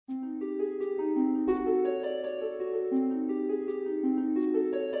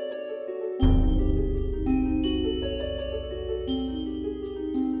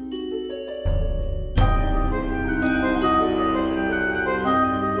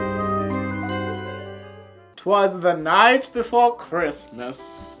'Twas the night before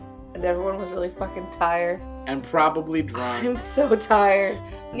Christmas. And everyone was really fucking tired. And probably drunk. I'm so tired.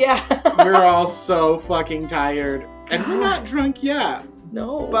 Yeah. We're all so fucking tired. And we're not drunk yet.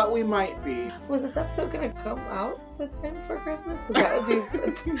 No. But we might be. Was this episode gonna come out the time before Christmas? Because that would be...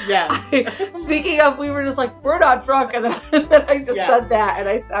 Yes. Speaking of, we were just like, we're not drunk. And then I just said that. And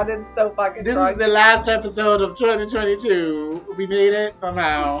I sounded so fucking drunk. This is the last episode of 2022. We made it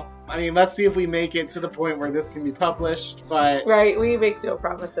somehow. I mean, let's see if we make it to the point where this can be published, but... Right, we make no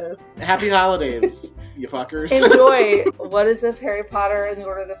promises. Happy holidays, you fuckers. Enjoy. What is this Harry Potter and the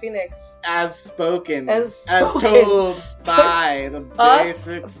Order of the Phoenix? As spoken. As told by the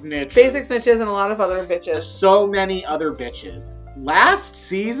Basic Snitches. Basic Snitches and a lot of other bitches. So many other bitches. Last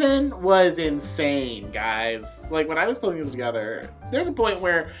season was insane, guys. Like, when I was putting this together, there's a point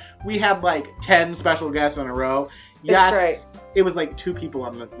where we had, like, 10 special guests in a row. Yes. Right. It was like 2 people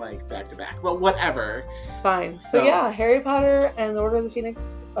on the back to back, but whatever. It's fine. So yeah, Harry Potter and the Order of the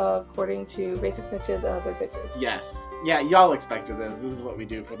Phoenix, according to Basic Snitches and other bitches. Yes. Yeah, y'all expected this. This is what we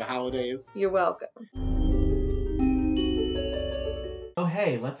do for the holidays. You're welcome. Oh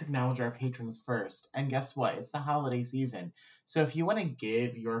hey, let's acknowledge our patrons first. And guess what? It's the holiday season. So if you want to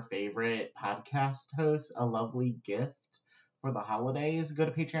give your favorite podcast host a lovely gift for the holidays, go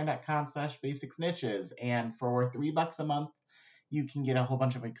to patreon.com/basicsnitches. And for $3 a month, you can get a whole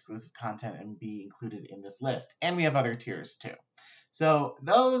bunch of exclusive content and be included in this list. And we have other tiers too. So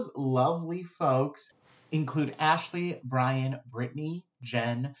those lovely folks include Ashley, Brian, Brittany,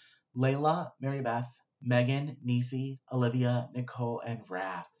 Jen, Layla, Mary Beth, Megan, Nisi, Olivia, Nicole, and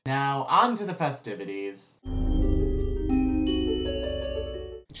Wrath. Now on to the festivities.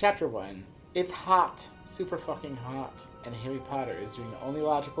 Chapter 1. It's hot. Super fucking hot. And Harry Potter is doing the only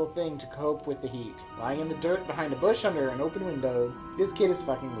logical thing to cope with the heat. Lying in the dirt behind a bush under an open window. This kid is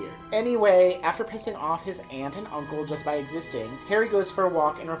fucking weird. Anyway, after pissing off his aunt and uncle just by existing, Harry goes for a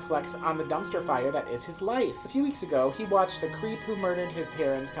walk and reflects on the dumpster fire that is his life. A few weeks ago, he watched the creep who murdered his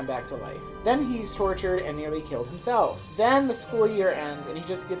parents come back to life. Then he's tortured and nearly killed himself. Then the school year ends and he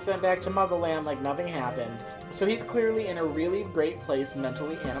just gets sent back to Muggleland like nothing happened. So he's clearly in a really great place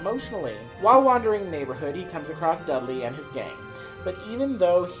mentally and emotionally. While wandering the neighborhood, he comes across Dudley and his gang. But even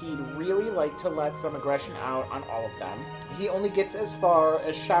though he'd really like to let some aggression out on all of them, he only gets as far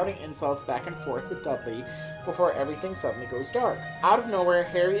as shouting insults back and forth with Dudley before everything suddenly goes dark. Out of nowhere,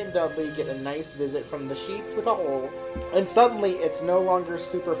 Harry and Dudley get a nice visit from the sheets with a hole, and suddenly it's no longer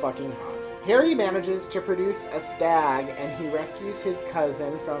super fucking hot. Harry manages to produce a stag, and he rescues his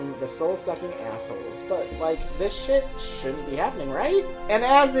cousin from the soul-sucking assholes. But, like, this shit shouldn't be happening, right? And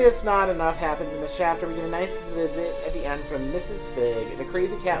as if not enough happens in this chapter, we get a nice visit at the end from Mrs. Fig, the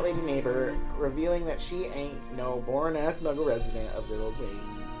crazy cat lady neighbor, revealing that she ain't no born-ass Muggle resident of Little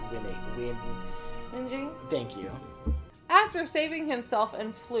Whinging? Thank you. After saving himself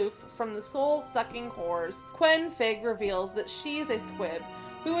and Floof from the soul-sucking whores, Gwen Fig reveals that she's a squib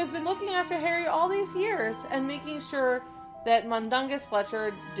who has been looking after Harry all these years and making sure that Mundungus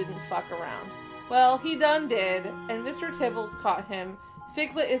Fletcher didn't fuck around. Well, he done did, and Mr. Tibbles caught him.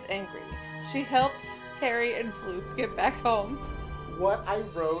 Figlet is angry. She helps Harry and Floof get back home. What I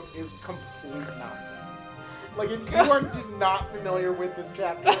wrote is complete nonsense. Like, if you are not familiar with this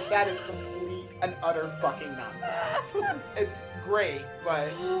chapter, that is complete and utter fucking nonsense. It's great, but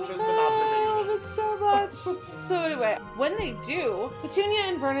just an observation. It's so much. So anyway, when they do, Petunia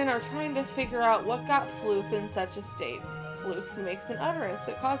and Vernon are trying to figure out what got Floof in such a state. Floof makes an utterance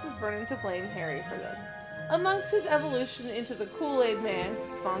that causes Vernon to blame Harry for this. Amongst his evolution into the Kool-Aid Man,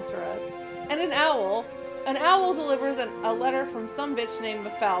 sponsor us, and an owl delivers a letter from some bitch named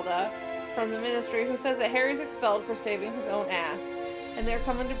Mafalda from the Ministry who says that Harry's expelled for saving his own ass, and they're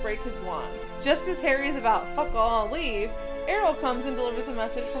coming to break his wand. Just as Harry's about fuck all and leave, Errol comes and delivers a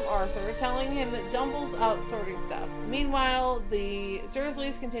message from Arthur telling him that Dumble's out sorting stuff. Meanwhile, the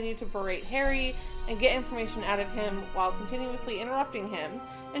Dursleys continue to berate Harry and get information out of him while continuously interrupting him,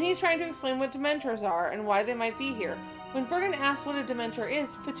 and he's trying to explain what Dementors are and why they might be here. When Vernon asks what a Dementor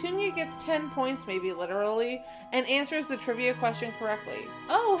is, Petunia gets 10 points, maybe literally, and answers the trivia question correctly.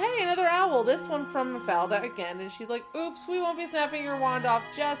 Oh, hey, another owl. This one from Mafalda again. And she's like, oops, we won't be snapping your wand off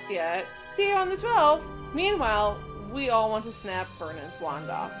just yet. See you on the 12th. Meanwhile, we all want to snap Vernon's wand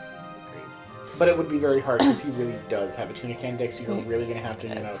off. Agreed. But it would be very hard because he really does have a tunic index. So you're really going to have to,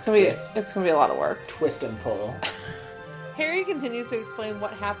 it's going to be a lot of work. Twist and pull. Harry continues to explain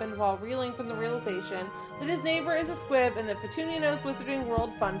what happened while reeling from the realization that his neighbor is a squib and that Petunia knows Wizarding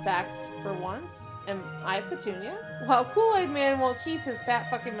World fun facts for once. Am I Petunia? While Kool-Aid Man won't keep his fat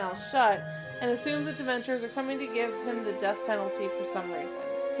fucking mouth shut and assumes that Dementors are coming to give him the death penalty for some reason.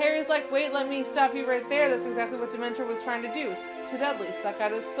 Harry's like, wait, let me stop you right there. That's exactly what Dementor was trying to do to Dudley, suck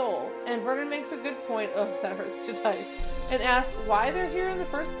out his soul. And Vernon makes a good point, oh, that hurts to type, and asks why they're here in the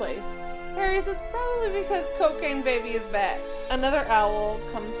first place. Harry says probably because Cocaine Baby is back. Another owl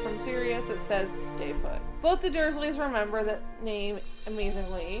comes from Sirius that says stay put. Both the Dursleys remember that name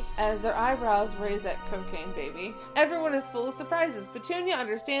amazingly as their eyebrows raise at Cocaine Baby. Everyone is full of surprises. Petunia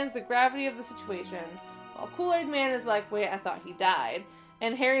understands the gravity of the situation, while Kool-Aid Man is like, wait, I thought he died.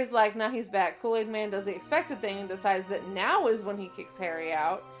 And Harry's like, now he's back. Kool-Aid Man does the expected thing and decides that now is when he kicks Harry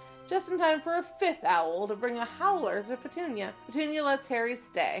out, just in time for a fifth owl to bring a howler to Petunia. Petunia lets Harry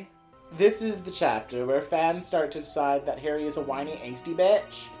stay. This is the chapter where fans start to decide that Harry is a whiny, angsty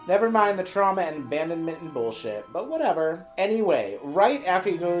bitch. Never mind the trauma and abandonment and bullshit, but whatever. Anyway, right after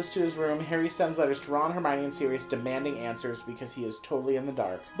he goes to his room, Harry sends letters to Ron, Hermione, and Sirius demanding answers because he is totally in the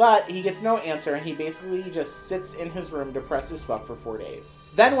dark. But he gets no answer, and he basically just sits in his room depressed as fuck for 4 days.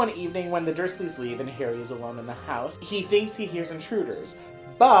 Then one evening, when the Dursleys leave and Harry is alone in the house, he thinks he hears intruders.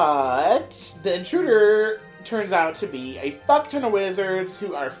 But the intruder turns out to be a fuck ton of wizards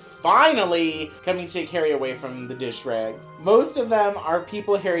who are finally coming to take Harry away from the dish rags. Most of them are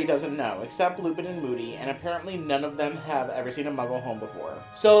people Harry doesn't know, except Lupin and Moody, and apparently none of them have ever seen a Muggle home before.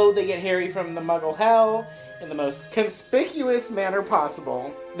 So they get Harry from the Muggle hell in the most conspicuous manner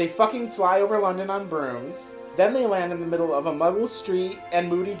possible. They fucking fly over London on brooms. Then they land in the middle of a Muggle street, and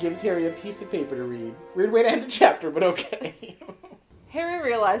Moody gives Harry a piece of paper to read. Weird way to end a chapter, but okay. Harry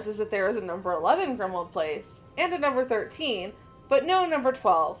realizes that there is a number 11 Grimmauld Place, and a number 13, but no number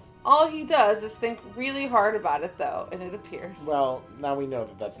 12. All he does is think really hard about it, though, and it appears. Well, now we know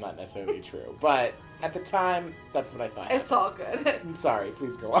that that's not necessarily true, but at the time, that's what I thought. It's all good. I'm sorry,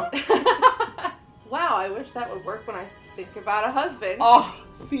 please go on. Wow, I wish that would work when I think about a husband. Oh,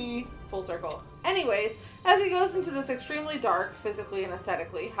 see? Full circle. Anyways, as he goes into this extremely dark, physically and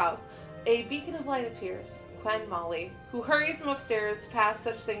aesthetically, house, a beacon of light appears. Quen Molly, who hurries him upstairs past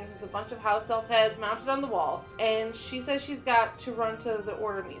such things as a bunch of house elf heads mounted on the wall, and she says she's got to run to the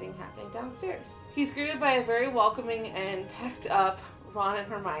order meeting happening downstairs. He's greeted by a very welcoming and pecked up Ron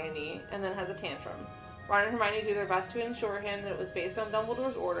and Hermione, and then has a tantrum. Ron and Hermione do their best to ensure him that it was based on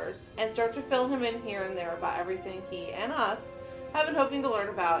Dumbledore's orders, and start to fill him in here and there about everything he and us have been hoping to learn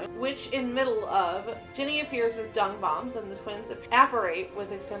about, which in middle of, Ginny appears with dung bombs and the twins apparate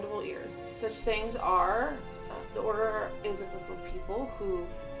with extendable ears. Such things are, the Order is a group of people who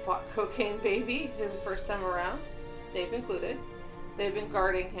fought Cocaine Baby the first time around, Snape included. They've been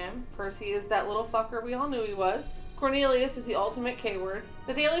guarding him. Percy is that little fucker we all knew he was. Cornelius is the ultimate K-word.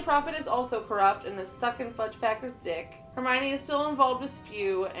 The Daily Prophet is also corrupt and is stuck in Fudgepacker's dick. Hermione is still involved with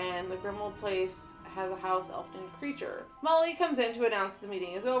Spew, and the Grimmauld Place has a house elf named Creature. Molly comes in to announce the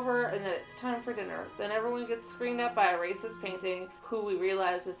meeting is over and that it's time for dinner. Then everyone gets screened up by a racist painting, who we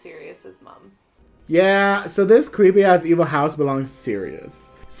realize is Sirius's mom. Yeah, so this creepy-ass evil house belongs to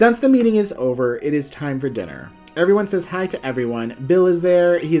Sirius. Since the meeting is over, it is time for dinner. Everyone says hi to everyone. Bill is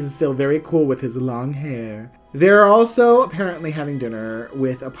there. He's still very cool with his long hair. They're also apparently having dinner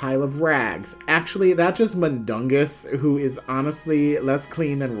with a pile of rags. Actually, that's just Mundungus, who is honestly less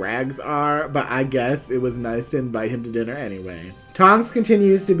clean than rags are, but I guess it was nice to invite him to dinner anyway. Tonks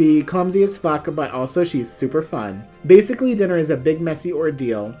continues to be clumsy as fuck, but also she's super fun. Basically, dinner is a big messy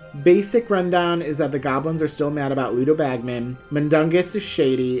ordeal. Basic rundown is that the goblins are still mad about Ludo Bagman, Mundungus is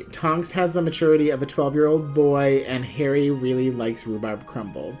shady, Tonks has the maturity of a 12-year-old boy, and Harry really likes rhubarb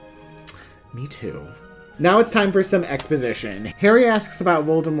crumble. Me too. Now it's time for some exposition. Harry asks about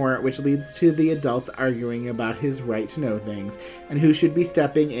Voldemort, which leads to the adults arguing about his right to know things, and who should be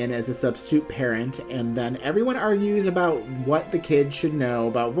stepping in as a substitute parent, and then everyone argues about what the kids should know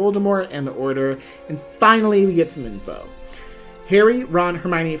about Voldemort and the Order, and finally we get some info. Harry, Ron,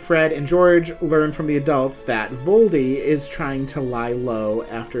 Hermione, Fred, and George learn from the adults that Voldy is trying to lie low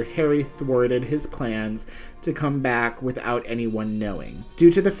after Harry thwarted his plans to come back without anyone knowing,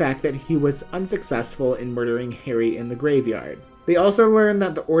 due to the fact that he was unsuccessful in murdering Harry in the graveyard. They also learn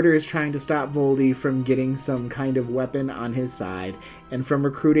that the Order is trying to stop Voldy from getting some kind of weapon on his side, and from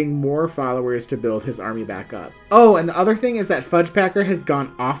recruiting more followers to build his army back up. Oh, and the other thing is that Fudgepacker has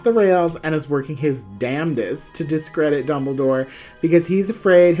gone off the rails and is working his damnedest to discredit Dumbledore because he's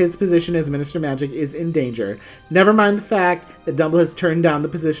afraid his position as Minister of Magic is in danger. Never mind the fact that Dumbledore has turned down the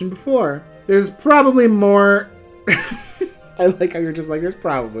position before. There's probably more... I like how you're just like, there's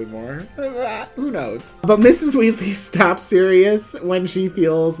probably more. Who knows? But Mrs. Weasley stops Sirius when she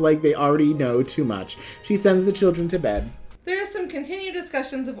feels like they already know too much. She sends the children to bed. There's some continued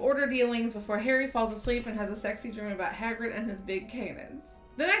discussions of Order dealings before Harry falls asleep and has a sexy dream about Hagrid and his big cannons.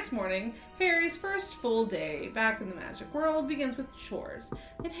 The next morning, Harry's first full day back in the magic world begins with chores,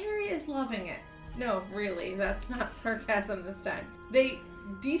 and Harry is loving it. No, really, that's not sarcasm this time. They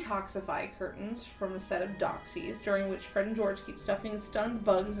detoxify curtains from a set of doxies, during which Fred and George keep stuffing stunned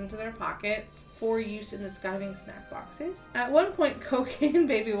bugs into their pockets for use in the skiving snack boxes. At one point, Cocaine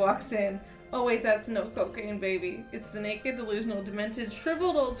Baby walks in. Oh wait, that's no Cocaine Baby. It's the naked, delusional, demented,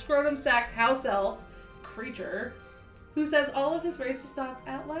 shriveled old scrotum sack house elf creature who says all of his racist thoughts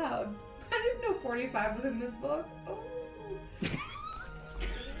out loud. I didn't know 45 was in this book. Oh.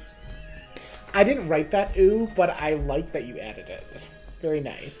 I didn't write that but I like that you added it. Very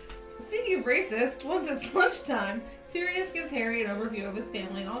nice. Speaking of racist, once it's lunchtime, Sirius gives Harry an overview of his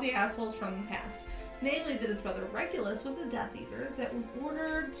family and all the assholes from the past. Namely that his brother Regulus was a Death Eater that was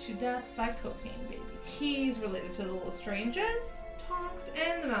ordered to death by Cocaine Baby. He's related to the Lestranges, Tonks,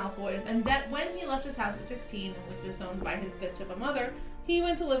 and the Malfoys, and that when he left his house at 16 and was disowned by his bitch of a mother, he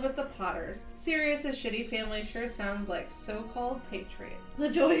went to live with the Potters. Sirius's shitty family sure sounds like so-called patriots. The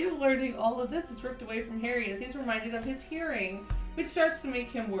joy of learning all of this is ripped away from Harry as he's reminded of his hearing, which starts to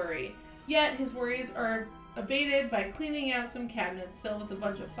make him worry. Yet his worries are abated by cleaning out some cabinets filled with a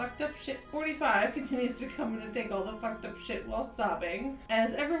bunch of fucked up shit. 45 continues to come in and take all the fucked up shit while sobbing.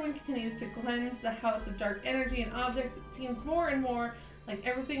 As everyone continues to cleanse the house of dark energy and objects, it seems more and more like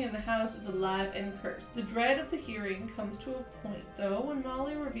everything in the house is alive and cursed. The dread of the hearing comes to a point, though, when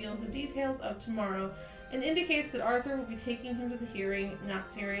Molly reveals the details of tomorrow and indicates that Arthur will be taking him to the hearing, not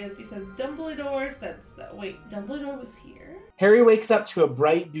Sirius, because Dumbledore was here? Harry wakes up to a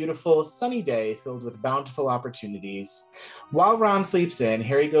bright, beautiful, sunny day filled with bountiful opportunities. While Ron sleeps in,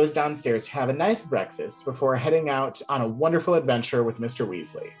 Harry goes downstairs to have a nice breakfast before heading out on a wonderful adventure with Mr.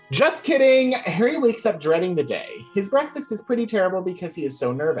 Weasley. Just kidding! Harry wakes up dreading the day. His breakfast is pretty terrible because he is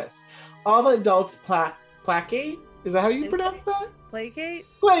so nervous. All the adults placate? Is that how you pronounce that? Placate?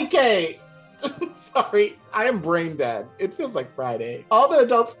 Placate! Sorry, I am brain dead. It feels like Friday. All the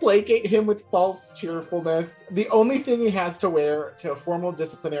adults placate him with false cheerfulness. The only thing he has to wear to a formal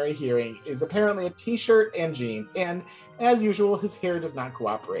disciplinary hearing is apparently a t-shirt and jeans, and as usual, his hair does not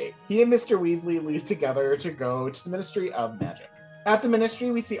cooperate. He and Mr. Weasley leave together to go to the Ministry of Magic. At the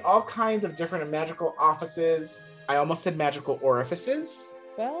Ministry, we see all kinds of different magical offices. I almost said magical orifices.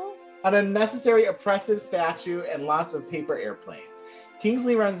 Well, An unnecessary oppressive statue and lots of paper airplanes.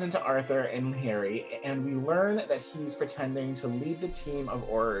 Kingsley runs into Arthur and Harry, and we learn that he's pretending to lead the team of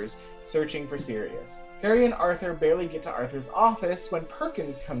Aurors searching for Sirius. Harry and Arthur barely get to Arthur's office when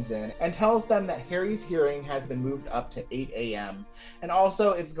Perkins comes in and tells them that Harry's hearing has been moved up to 8 a.m. and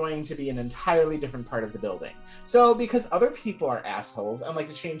also it's going to be an entirely different part of the building. So because other people are assholes and like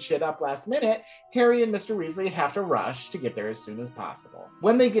to change shit up last minute, Harry and Mr. Weasley have to rush to get there as soon as possible.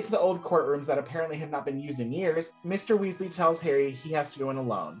 When they get to the old courtrooms that apparently have not been used in years, Mr. Weasley tells Harry he has to go in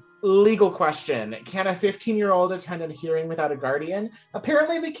alone. Legal question. Can a 15-year-old attend a hearing without a guardian?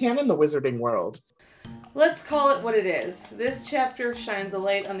 Apparently they can in the wizarding world. let's call it what it is. This chapter shines a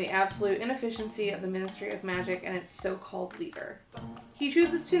light on the absolute inefficiency of the Ministry of Magic and its so-called leader. He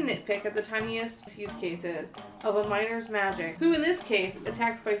chooses to nitpick at the tiniest use cases of a miner's magic, who in this case,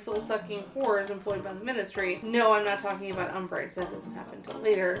 attacked by soul-sucking horrors employed by the Ministry. No, I'm not talking about Umbridge, that doesn't happen until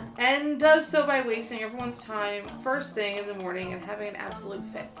later. And does so by wasting everyone's time first thing in the morning and having an absolute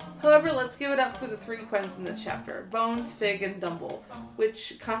fit. However, let's give it up for the three Quens in this chapter, Bones, Fig, and Dumble,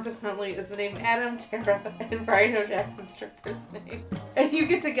 which consequently is the name Adam, Tara, and Brian O'Jackson's stripper's name. And you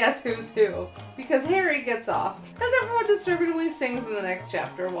get to guess who's who, because Harry gets off, as everyone disturbingly sings in the next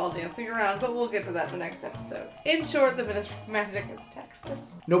chapter while dancing around, but we'll get to that in the next episode. In short, the Ministry of Magic is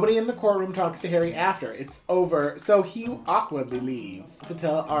Texas. Nobody in the courtroom talks to Harry after. It's over, so he awkwardly leaves to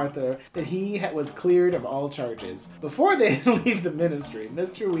tell Arthur that he was cleared of all charges. Before they leave the Ministry,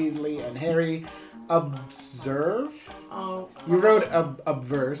 Mr. Weasley and Harry observe? Oh. You wrote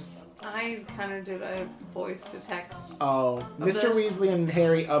obverse. I kind of did a voice to text. Oh. Mr. Weasley and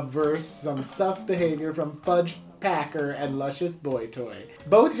Harry obverse some sus behavior from Fudge Packer and Luscious Boy Toy.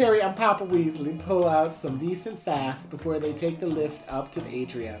 Both Harry and Papa Weasley pull out some decent sass before they take the lift up to the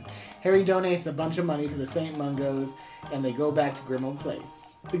atrium. Harry donates a bunch of money to the St. Mungos, and they go back to Grimmauld Place.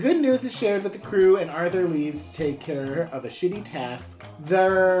 The good news is shared with the crew, and Arthur leaves to take care of a shitty task.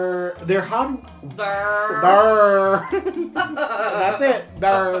 Their That's it.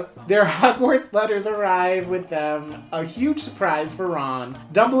 Their Hogwarts letters arrive with them. A huge surprise for Ron.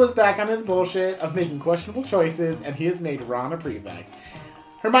 Dumble is back on his bullshit of making questionable choices, and he has made Ron a prefect.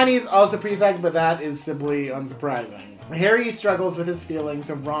 Hermione is also prefect, but that is simply unsurprising. Harry struggles with his feelings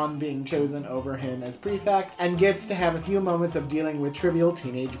of Ron being chosen over him as prefect and gets to have a few moments of dealing with trivial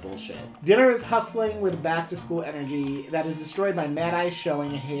teenage bullshit. Dinner is hustling with back-to-school energy that is destroyed by Mad Eye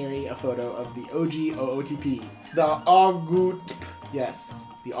showing Harry a photo of the OG OOTP. The Augootp. Yes,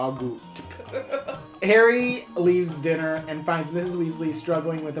 the Augootp. Harry leaves dinner and finds Mrs. Weasley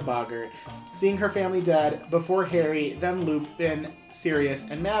struggling with a boggart, seeing her family dead before Harry, then Lupin, Sirius,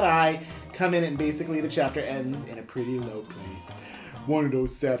 and Mad Eye come in, and basically the chapter ends in a pretty low place. One of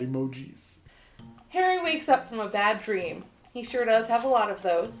those sad emojis. Harry wakes up from a bad dream. He sure does have a lot of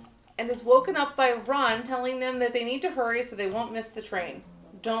those. And is woken up by Ron telling them that they need to hurry so they won't miss the train.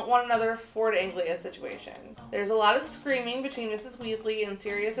 Don't want another Ford Anglia situation. There's a lot of screaming between Mrs. Weasley and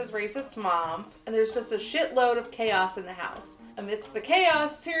Sirius's racist mom, and there's just a shitload of chaos in the house. Amidst the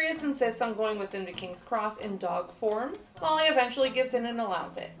chaos, Sirius insists on going with them to King's Cross in dog form. Molly eventually gives in and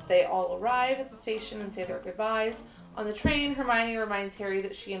allows it. They all arrive at the station and say their goodbyes. On the train, Hermione reminds Harry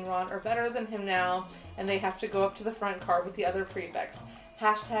that she and Ron are better than him now, and they have to go up to the front car with the other prefects.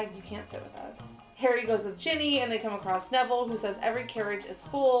 Hashtag you can't sit with us. Harry goes with Ginny, and they come across Neville, who says every carriage is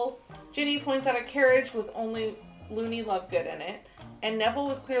full. Ginny points out a carriage with only Loony Lovegood in it, and Neville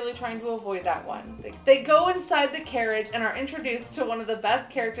was clearly trying to avoid that one. They go inside the carriage and are introduced to one of the best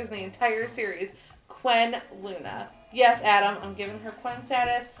characters in the entire series, Quen Luna. Yes, Adam, I'm giving her Quen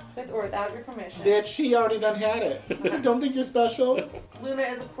status with or without your permission. Bitch, she already done had it. Don't think you're special. Luna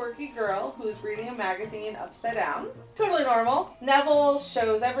is a quirky girl who is reading a magazine upside down. Totally normal. Neville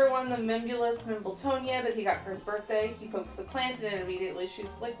shows everyone the Mimbulus Mimbletonia that he got for his birthday. He pokes the plant and it immediately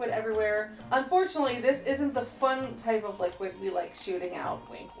shoots liquid everywhere. Unfortunately, this isn't the fun type of liquid we like shooting out.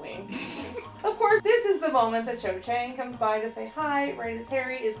 Wink, wink. Of course, this is the moment that Cho Chang comes by to say hi, right as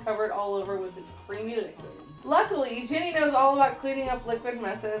Harry is covered all over with this creamy liquid. Luckily, Ginny knows all about cleaning up liquid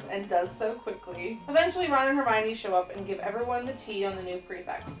messes and does so quickly. Eventually, Ron and Hermione show up and give everyone the tea on the new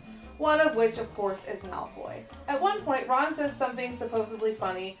prefects. One of which, of course, is Malfoy. At one point, Ron says something supposedly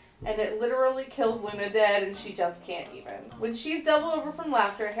funny, and it literally kills Luna dead, and she just can't even. When she's doubled over from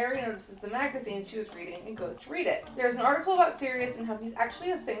laughter, Harry notices the magazine she was reading and goes to read it. There's an article about Sirius and how he's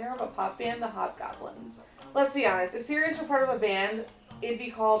actually a singer of a pop band, the Hobgoblins. Let's be honest, if Sirius were part of a band, it'd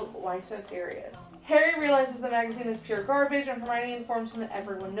be called Why So Serious? Harry realizes the magazine is pure garbage, and Hermione informs him that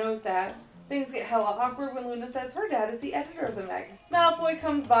everyone knows that. Things get hella awkward when Luna says her dad is the editor of the magazine. Malfoy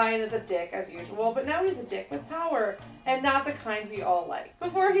comes by and is a dick, as usual, but now he's a dick with power, and not the kind we all like.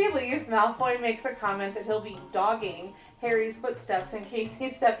 Before he leaves, Malfoy makes a comment that he'll be dogging Harry's footsteps in case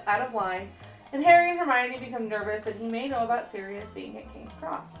he steps out of line, and Harry and Hermione become nervous that he may know about Sirius being at King's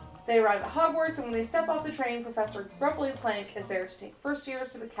Cross. They arrive at Hogwarts, and when they step off the train, Professor Grumpy Plank is there to take first years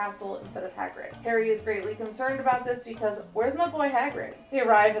to the castle instead of Hagrid. Harry is greatly concerned about this because, where's my boy Hagrid? They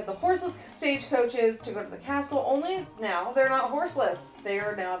arrive at the horseless stagecoaches to go to the castle, only now they're not horseless. They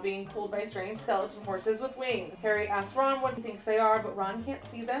are now being pulled by strange skeleton horses with wings. Harry asks Ron what he thinks they are, but Ron can't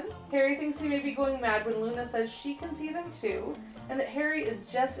see them. Harry thinks he may be going mad when Luna says she can see them too, and that Harry is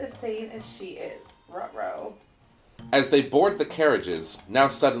just as sane as she is. Ruh-roh. As they board the carriages, now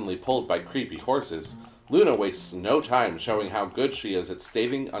suddenly pulled by creepy horses, Luna wastes no time showing how good she is at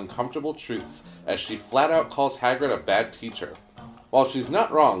stating uncomfortable truths as she flat out calls Hagrid a bad teacher. While she's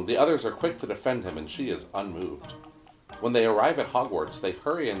not wrong, the others are quick to defend him and she is unmoved. When they arrive at Hogwarts, they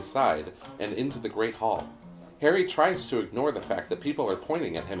hurry inside and into the Great Hall. Harry tries to ignore the fact that people are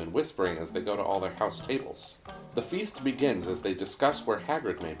pointing at him and whispering as they go to all their house tables. The feast begins as they discuss where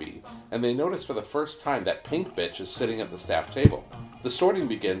Hagrid may be, and they notice for the first time that Pink Bitch is sitting at the staff table. The sorting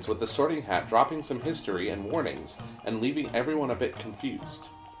begins with the Sorting Hat dropping some history and warnings, and leaving everyone a bit confused.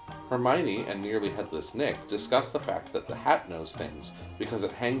 Hermione and Nearly Headless Nick discuss the fact that the Hat knows things because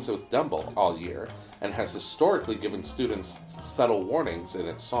it hangs with Dumble all year, and has historically given students subtle warnings in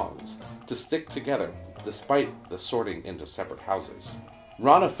its songs to stick together despite the sorting into separate houses.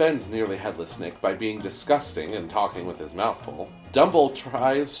 Ron offends Nearly Headless Nick by being disgusting and talking with his mouth full. Dumble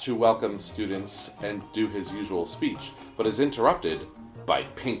tries to welcome students and do his usual speech, but is interrupted by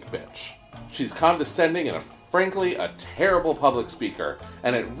Pink Bitch. She's condescending and frankly a terrible public speaker,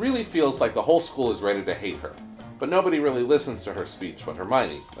 and it really feels like the whole school is ready to hate her. But nobody really listens to her speech but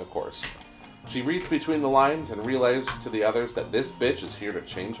Hermione, of course. She reads between the lines and realizes to the others that this bitch is here to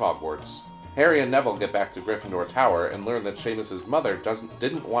change Hogwarts. Harry and Neville get back to Gryffindor Tower and learn that Seamus's mother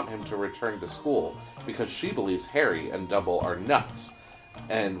didn't want him to return to school because she believes Harry and Dumble are nuts.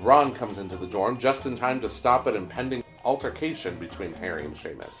 And Ron comes into the dorm just in time to stop an impending altercation between Harry and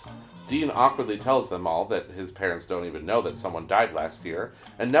Seamus. Dean awkwardly tells them all that his parents don't even know that someone died last year,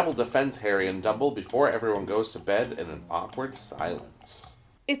 and Neville defends Harry and Dumble before everyone goes to bed in an awkward silence.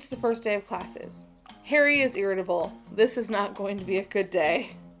 It's the first day of classes. Harry is irritable. This is not going to be a good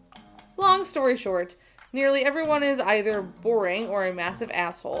day. Long story short, nearly everyone is either boring or a massive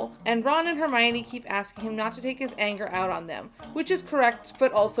asshole, and Ron and Hermione keep asking him not to take his anger out on them, which is correct,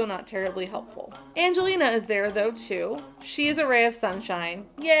 but also not terribly helpful. Angelina is there, though, too. She is a ray of sunshine.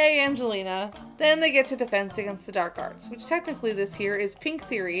 Yay, Angelina. Then they get to Defense Against the Dark Arts, which technically this year is Pink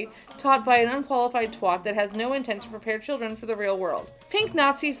Theory, taught by an unqualified twat that has no intent to prepare children for the real world. Pink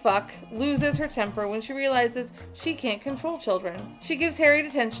Nazi fuck loses her temper when she realizes she can't control children. She gives Harry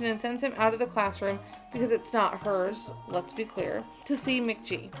detention and sends him out of the classroom because it's not hers, let's be clear, to see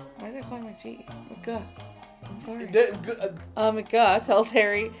McG. Why did I call him McG? McGuh. I'm sorry. McGuh tells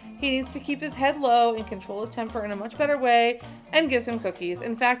Harry he needs to keep his head low and control his temper in a much better way, and gives him cookies.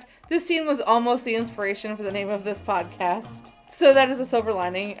 In fact, this scene was almost the inspiration for the name of this podcast. So that is a silver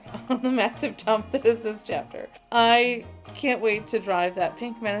lining on the massive dump that is this chapter. I can't wait to drive that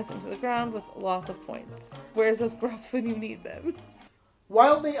pink menace into the ground with loss of points. Where's those grubs when you need them?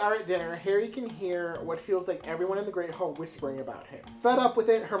 While they are at dinner, Harry can hear what feels like everyone in the Great Hall whispering about him. Fed up with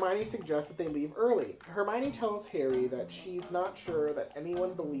it, Hermione suggests that they leave early. Hermione tells Harry that she's not sure that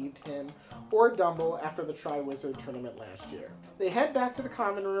anyone believed him or Dumble after the Triwizard Tournament last year. They head back to the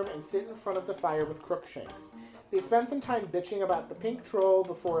common room and sit in front of the fire with Crookshanks. They spend some time bitching about the pink troll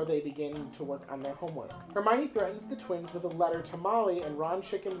before they begin to work on their homework. Hermione threatens the twins with a letter to Molly, and Ron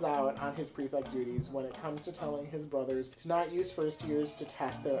chickens out on his prefect duties when it comes to telling his brothers to not use first years to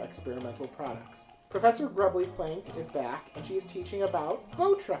test their experimental products. Professor Grubbly Plank is back, and she is teaching about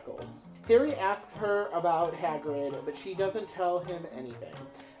Bowtruckles. Harry asks her about Hagrid, but she doesn't tell him anything.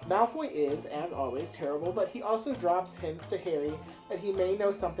 Malfoy is, as always, terrible, but he also drops hints to Harry that he may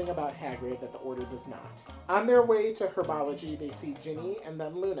know something about Hagrid that the Order does not. On their way to Herbology, they see Ginny and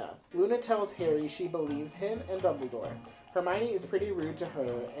then Luna. Luna tells Harry she believes him and Dumbledore. Hermione is pretty rude to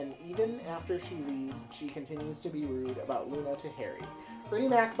her, and even after she leaves, she continues to be rude about Luna to Harry. Bernie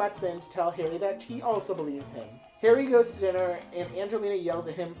Mac butts in to tell Harry that he also believes him. Harry goes to dinner, and Angelina yells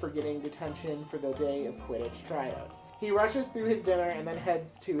at him for getting detention for the day of Quidditch tryouts. He rushes through his dinner and then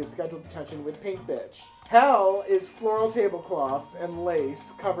heads to his scheduled detention with Pink Bitch. Hell is floral tablecloths and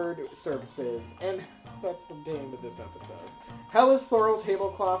lace-covered surfaces, and that's the name of this episode. Hell is floral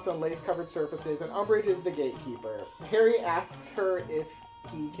tablecloths and lace-covered surfaces, and Umbridge is the gatekeeper. Harry asks her if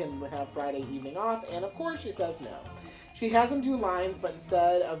he can have Friday evening off, and of course she says no. She has him do lines, but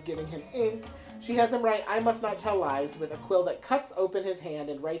instead of giving him ink, she has him write "I must not tell lies" with a quill that cuts open his hand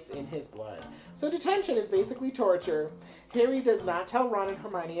and writes in his blood. So detention is basically torture. Harry does not tell Ron and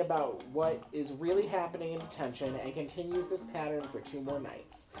Hermione about what is really happening in detention and continues this pattern for 2 more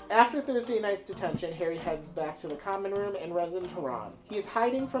nights. After Thursday night's detention, Harry heads back to the common room and runs into Ron. He is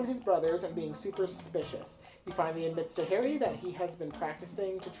hiding from his brothers and being super suspicious. He finally admits to Harry that he has been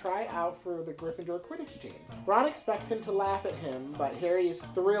practicing to try out for the Gryffindor Quidditch team. Ron expects him to laugh at him, but Harry is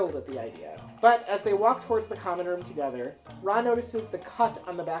thrilled at the idea. But as they walk towards the common room together, Ron notices the cut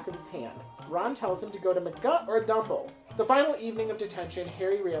on the back of his hand. Ron tells him to go to McGutt or Dumble. The final evening of detention,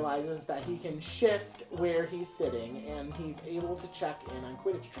 Harry realizes that he can shift where he's sitting, and he's able to check in on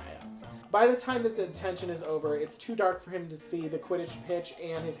Quidditch tryouts. By the time that the detention is over, it's too dark for him to see the Quidditch pitch,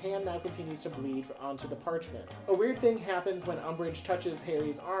 and his hand now continues to bleed onto the parchment. A weird thing happens when Umbridge touches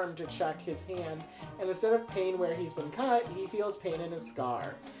Harry's arm to check his hand, and instead of pain where he's been cut, he feels pain in his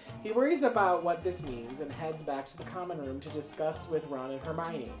scar. He worries about what this means and heads back to the common room to discuss with Ron and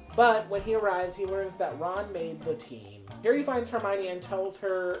Hermione. But when he arrives, he learns that Ron made the team. Harry finds Hermione and tells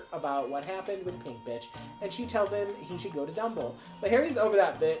her about what happened with Pink Bitch, and she tells him he should go to Dumble. But Harry's over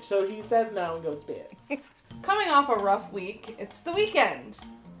that bitch, so he says no and goes to bed. Coming off a rough week, it's the weekend.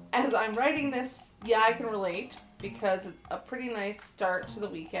 As I'm writing this, yeah, I can relate, because it's a pretty nice start to the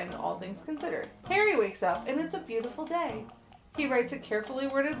weekend, all things considered. Harry wakes up, and it's a beautiful day. He writes a carefully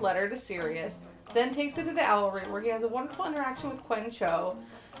worded letter to Sirius, then takes it to the Owlry, where he has a wonderful interaction with Quen Cho,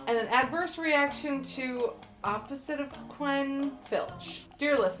 and an adverse reaction to opposite of Quen, Filch.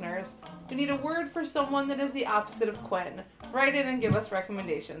 Dear listeners, we need a word for someone that is the opposite of Quen. Write in and give us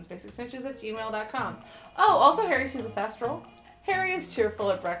recommendations. BasicSnitches@gmail.com. Oh, also Harry sees a Thestral. Harry is cheerful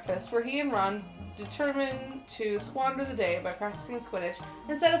at breakfast, where he and Ron determine to squander the day by practicing Quidditch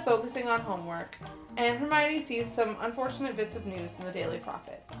instead of focusing on homework, and Hermione sees some unfortunate bits of news in the Daily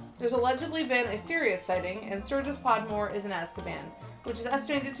Prophet. There's allegedly been a Sirius sighting, and Sturgis Podmore is in Azkaban, which is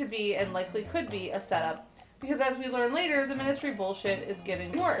estimated to be, and likely could be, a setup because as we learn later, the Ministry bullshit is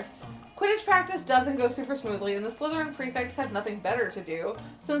getting worse. Quidditch practice doesn't go super smoothly, and the Slytherin prefects have nothing better to do,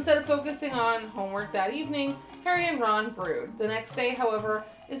 so instead of focusing on homework that evening, Harry and Ron brood. The next day, however,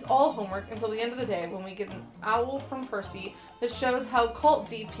 is all homework until the end of the day when we get an owl from Percy that shows how cult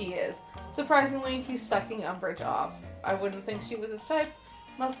deep he is. Surprisingly, he's sucking Umbridge off. I wouldn't think she was his type.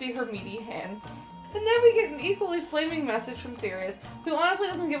 Must be her meaty hands. And then we get an equally flaming message from Sirius, who honestly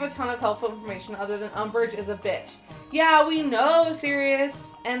doesn't give a ton of helpful information other than Umbridge is a bitch. Yeah, we know,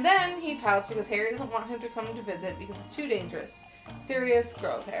 Sirius. And then he pouts because Harry doesn't want him to come to visit because it's too dangerous. Sirius,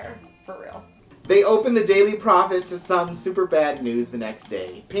 grow a pair. For real. They open the Daily Prophet to some super bad news the next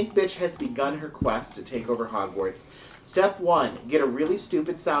day. Pink Bitch has begun her quest to take over Hogwarts. Step 1, get a really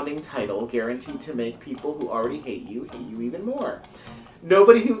stupid sounding title guaranteed to make people who already hate you even more.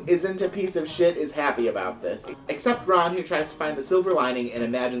 Nobody who isn't a piece of shit is happy about this, except Ron, who tries to find the silver lining and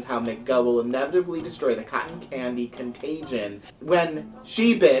imagines how McGull will inevitably destroy the cotton candy contagion when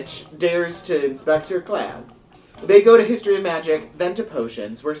she bitch dares to inspect her class. They go to History of Magic, then to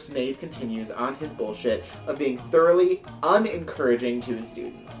Potions, where Snape continues on his bullshit of being thoroughly unencouraging to his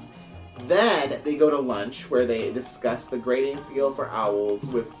students. Then they go to lunch, where they discuss the grading scale for owls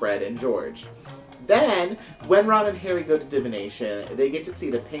with Fred and George. Then, when Ron and Harry go to divination, they get to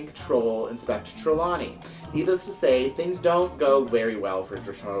see the pink troll inspect Trelawney. Needless to say, things don't go very well for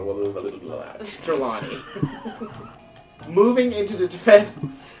Trelawney. Moving into the defense...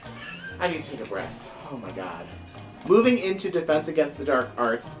 I need to take a breath. Oh my god. Moving into Defense Against the Dark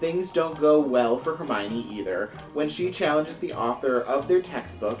Arts, things don't go well for Hermione either, when she challenges the author of their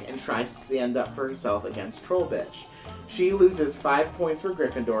textbook and tries to stand up for herself against Troll Bitch. She loses 5 points for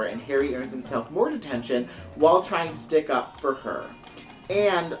Gryffindor, and Harry earns himself more detention while trying to stick up for her.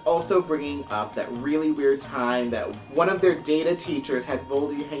 And also bringing up that really weird time that one of their data teachers had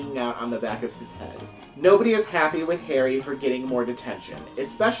Voldy hanging out on the back of his head. Nobody is happy with Harry for getting more detention,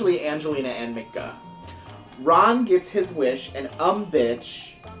 especially Angelina and McGuh. Ron gets his wish, and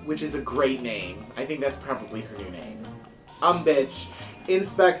Bitch, which is a great name, I think that's probably her new name, Bitch,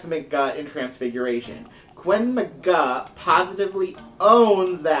 inspects McGuh in Transfiguration. Quinn McGuh positively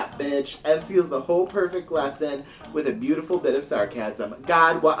owns that bitch and seals the whole perfect lesson with a beautiful bit of sarcasm.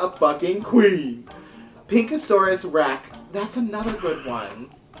 God, what a fucking queen! Pinkosaurus Rex, that's another good one.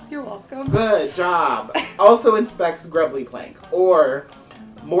 You're welcome. Good job. Also inspects Grubbly Plank, or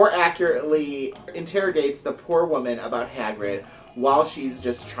more accurately, interrogates the poor woman about Hagrid while she's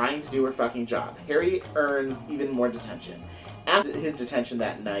just trying to do her fucking job. Harry earns even more detention. After his detention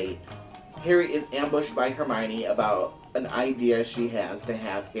that night, Harry is ambushed by Hermione about an idea she has to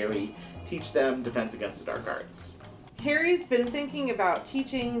have Harry teach them Defense Against the Dark Arts. Harry's been thinking about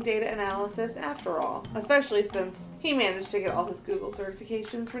teaching data analysis after all, especially since he managed to get all his Google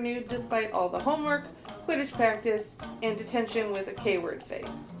certifications renewed despite all the homework, Quidditch practice, and detention with a K-word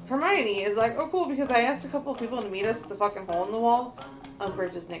face. Hermione is like, oh cool, because I asked a couple of people to meet us at the fucking hole in the wall,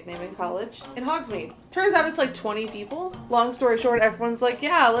 Umbridge's nickname in college, in Hogsmeade. Turns out it's like 20 people. Long story short, everyone's like,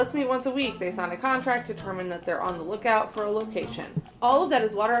 yeah, let's meet once a week. They sign a contract, determine that they're on the lookout for a location. All of that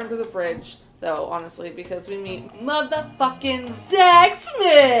is water under the bridge, though, honestly, because we meet motherfucking Zach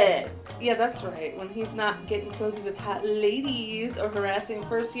Smith! Yeah, that's right. When he's not getting cozy with hot ladies, or harassing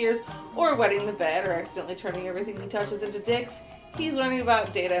first years, or wetting the bed, or accidentally turning everything he touches into dicks, he's learning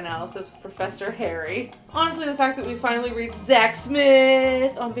about data analysis with Professor Harry. Honestly, the fact that we finally reached Zach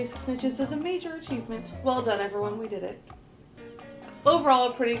Smith on Basic Snitches is a major achievement. Well done, everyone. We did it. Overall,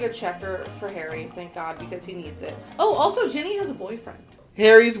 a pretty good chapter for Harry, thank God, because he needs it. Oh, also, Ginny has a boyfriend.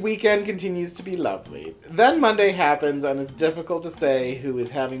 Harry's weekend continues to be lovely. Then Monday happens, and it's difficult to say who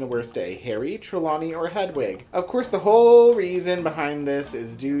is having the worst day, Harry, Trelawney, or Hedwig. Of course, the whole reason behind this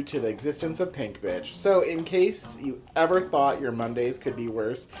is due to the existence of Pink Bitch. So in case you ever thought your Mondays could be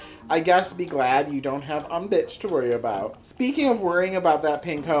worse, I guess be glad you don't have Bitch to worry about. Speaking of worrying about that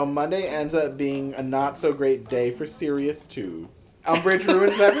Pinko, Monday ends up being a not-so-great day for Sirius too. Umbridge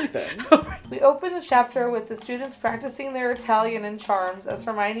ruins everything. We open the chapter with the students practicing their Italian and charms as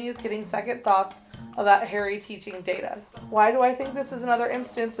Hermione is getting second thoughts about Harry teaching data. Why do I think this is another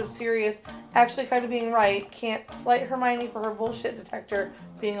instance of Sirius actually kind of being right? Can't slight Hermione for her bullshit detector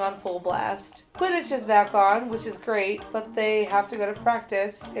being on full blast. Quidditch is back on, which is great, but they have to go to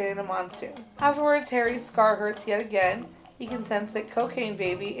practice in a monsoon. Afterwards, Harry's scar hurts yet again. He can sense that Cocaine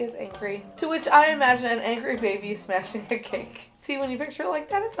Baby is angry, to which I imagine an angry baby smashing a cake. See, when you picture it like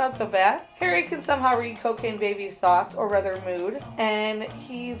that, it's not so bad. Harry can somehow read Cocaine Baby's thoughts, or rather mood, and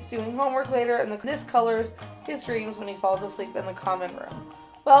he's doing homework later, and this colors his dreams when he falls asleep in the common room.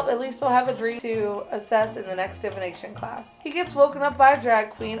 Well, at least he'll have a dream to assess in the next divination class. He gets woken up by a drag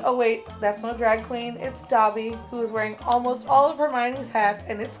queen. Oh wait, that's no drag queen. It's Dobby, who is wearing almost all of Hermione's hats,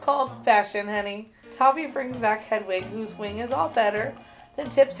 and it's called Fashion Henny. Dobby brings back Hedwig, whose wing is all better, then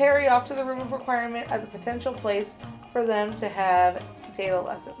tips Harry off to the room of requirement as a potential place for them to have data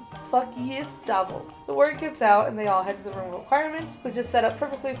lessons. Fuck yes, doubles. The word gets out and they all head to the room of requirement, which is set up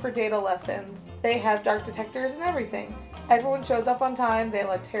perfectly for data lessons. They have dark detectors and everything. Everyone shows up on time. They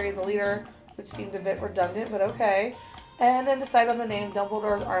elect Harry the leader, which seemed a bit redundant, but okay. And then decide on the name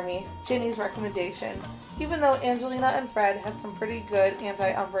Dumbledore's Army, Ginny's recommendation, even though Angelina and Fred had some pretty good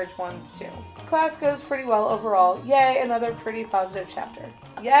anti-Umbridge ones too. Class goes pretty well overall. Yay, another pretty positive chapter.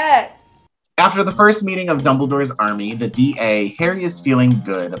 Yes! After the first meeting of Dumbledore's Army, the DA, Harry is feeling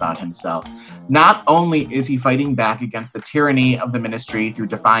good about himself. Not only is he fighting back against the tyranny of the Ministry through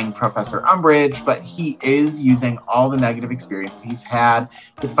defying Professor Umbridge, but he is using all the negative experience he's had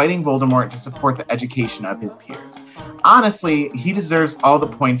with fighting Voldemort to support the education of his peers. Honestly, he deserves all the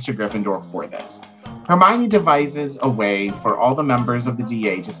points to Gryffindor for this. Hermione devises a way for all the members of the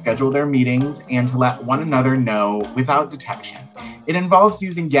DA to schedule their meetings and to let one another know without detection. It involves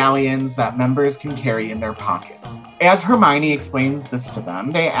using galleons that members can carry in their pockets. As Hermione explains this to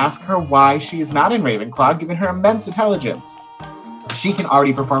them, they ask her why she is not in Ravenclaw given her immense intelligence. She can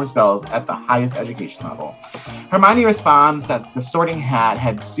already perform spells at the highest education level. Hermione responds that the Sorting Hat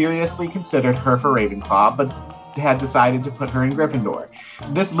had seriously considered her for Ravenclaw, but had decided to put her in Gryffindor.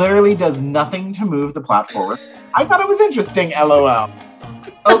 This literally does nothing to move the plot forward. I thought it was interesting, LOL.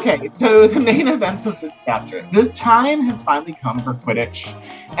 Okay, so the main events of this chapter. This time has finally come for Quidditch.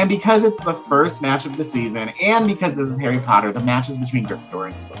 And because it's the first match of the season, and because this is Harry Potter, the match is between Gryffindor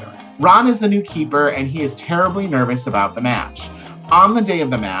and Slytherin. Ron is the new keeper, and he is terribly nervous about the match. On the day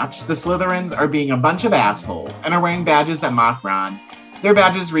of the match, the Slytherins are being a bunch of assholes and are wearing badges that mock Ron. Their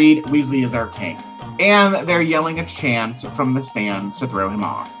badges read, "Weasley is our king." And they're yelling a chant from the stands to throw him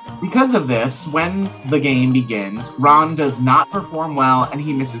off. Because of this, when the game begins, Ron does not perform well and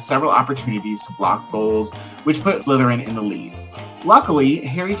he misses several opportunities to block goals, which put Slytherin in the lead. Luckily,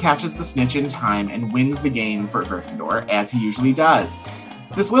 Harry catches the snitch in time and wins the game for Gryffindor, as he usually does.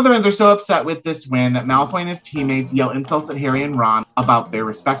 The Slytherins are so upset with this win that Malfoy and his teammates yell insults at Harry and Ron about their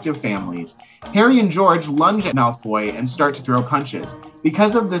respective families. Harry and George lunge at Malfoy and start to throw punches.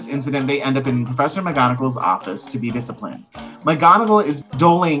 Because of this incident, they end up in Professor McGonagall's office to be disciplined. McGonagall is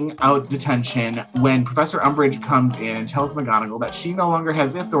doling out detention when Professor Umbridge comes in and tells McGonagall that she no longer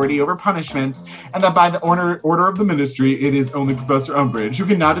has the authority over punishments and that by the order of the Ministry, it is only Professor Umbridge who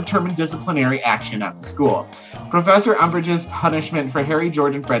can now determine disciplinary action at the school. Professor Umbridge's punishment for Harry,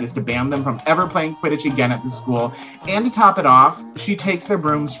 George, and Fred is to ban them from ever playing Quidditch again at the school, and to top it off, she takes their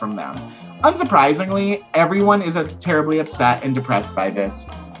brooms from them. Unsurprisingly, everyone is terribly upset and depressed by this.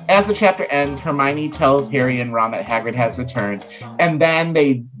 As the chapter ends, Hermione tells Harry and Ron that Hagrid has returned, and then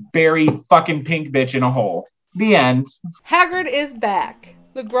they bury fucking Pink Bitch in a hole. The end. Hagrid is back.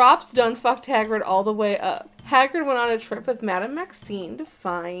 The Grops done fucked Hagrid all the way up. Hagrid went on a trip with Madame Maxime to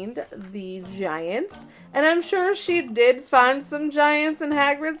find the giants, and I'm sure she did find some giants in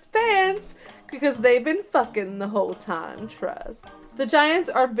Hagrid's pants, because they've been fucking the whole time, trust. The giants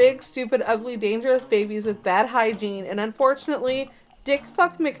are big, stupid, ugly, dangerous babies with bad hygiene, and unfortunately, Dick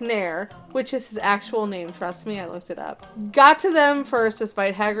Fuck McNair, which is his actual name, trust me, I looked it up, got to them first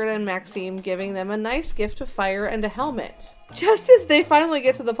despite Hagrid and Maxime giving them a nice gift of fire and a helmet. Just as they finally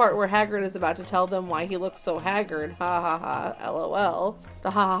get to the part where Hagrid is about to tell them why he looks so haggard, ha ha ha, LOL.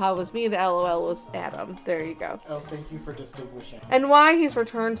 The ha ha ha was me, the LOL was Adam. There you go. Oh, thank you for distinguishing. And why he's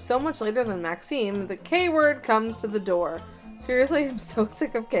returned so much later than Maxime, the K-word comes to the door. Seriously, I'm so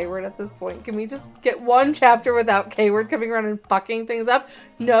sick of K-word at this point. Can we just get one chapter without K-word coming around and fucking things up?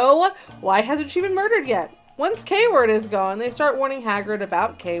 No! Why hasn't she been murdered yet? Once K-word is gone, they start warning Hagrid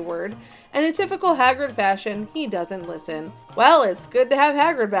about K-word. And in typical Hagrid fashion, he doesn't listen. Well, it's good to have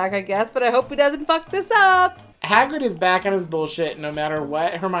Hagrid back, I guess, but I hope he doesn't fuck this up! Hagrid is back on his bullshit, no matter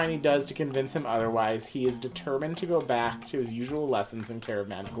what Hermione does to convince him otherwise, he is determined to go back to his usual lessons in care of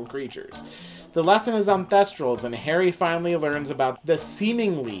magical creatures. The lesson is on Thestrals, and Harry finally learns about the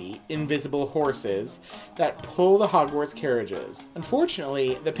seemingly invisible horses that pull the Hogwarts carriages.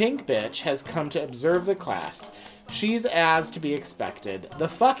 Unfortunately, the Pink Bitch has come to observe the class. She's, as to be expected, the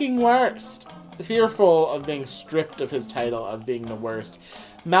fucking worst. Fearful of being stripped of his title of being the worst,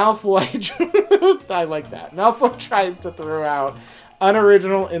 Malfoy, I like that. Malfoy tries to throw out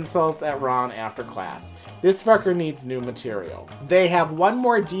unoriginal insults at Ron after class. This fucker needs new material. They have one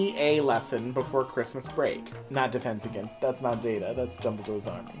more DA lesson before Christmas break. Not Defense Against, that's not Data, that's Dumbledore's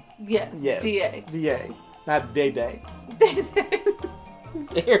Army. Yes, DA. DA, not Day-Day.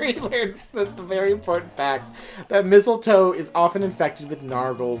 Harry learns the very important fact that mistletoe is often infected with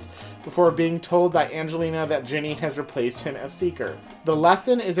nargles before being told by Angelina that Ginny has replaced him as Seeker. The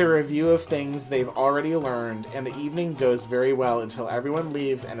lesson is a review of things they've already learned, and the evening goes very well until everyone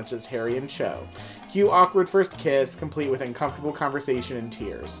leaves and it's just Harry and Cho. Cue awkward first kiss, complete with uncomfortable conversation and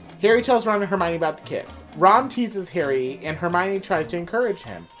tears. Harry tells Ron and Hermione about the kiss. Ron teases Harry, and Hermione tries to encourage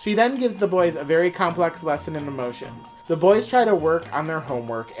him. She then gives the boys a very complex lesson in emotions. The boys try to work on their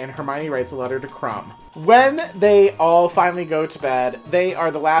homework, and Hermione writes a letter to Crumb. When they all finally go to bed, they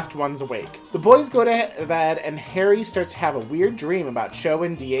are the last ones awake. The boys go to bed, and Harry starts to have a weird dream about Cho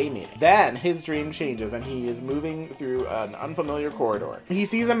and DA meeting. Then his dream changes, and he is moving through an unfamiliar corridor. He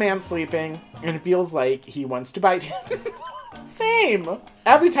sees a man sleeping, and feels like he wants to bite him. Same.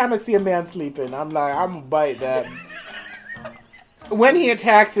 Every time I see a man sleeping, I'm like, I'm gonna bite that. When he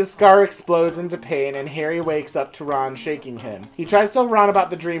attacks, his scar explodes into pain, and Harry wakes up to Ron shaking him. He tries to tell Ron about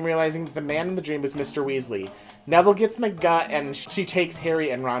the dream, realizing that the man in the dream is Mr. Weasley. Neville gets in the gut, and she takes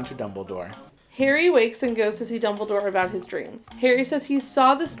Harry and Ron to Dumbledore. Harry wakes and goes to see Dumbledore about his dream. Harry says he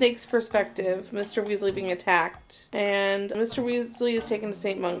saw the snake's perspective, Mr. Weasley being attacked, and Mr. Weasley is taken to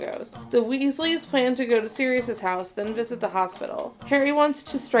St. Mungo's. The Weasleys plan to go to Sirius's house, then visit the hospital. Harry wants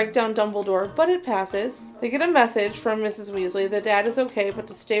to strike down Dumbledore, but it passes. They get a message from Mrs. Weasley that Dad is okay, but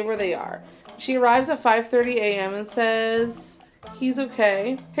to stay where they are. She arrives at 5:30 a.m. and says he's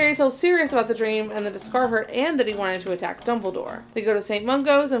okay. Harry tells Sirius about the dream and that his scar hurt and that he wanted to attack Dumbledore. They go to St.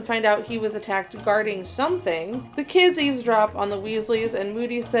 Mungo's and find out he was attacked guarding something. The kids eavesdrop on the Weasleys, and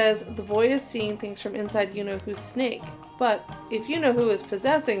Moody says the boy is seeing things from inside you-know-who's snake. But if you-know-who is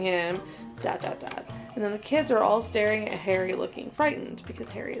possessing him, ... And then the kids are all staring at Harry looking frightened because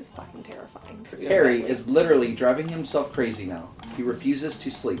Harry is fucking terrifying. Harry is literally driving himself crazy now. He refuses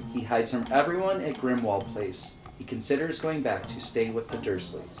to sleep. He hides from everyone at Grimwald Place. He considers going back to stay with the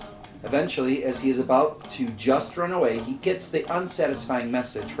Dursleys. Eventually, as he is about to just run away, he gets the unsatisfying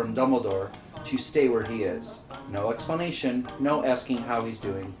message from Dumbledore to stay where he is. No explanation, no asking how he's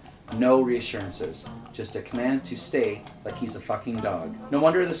doing, no reassurances. Just a command to stay like he's a fucking dog. No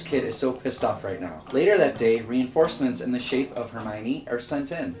wonder this kid is so pissed off right now. Later that day, reinforcements in the shape of Hermione are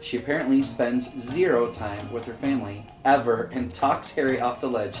sent in. She apparently spends 0 time with her family, ever, and talks Harry off the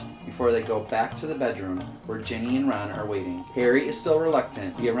ledge before they go back to the bedroom where Ginny and Ron are waiting. Harry is still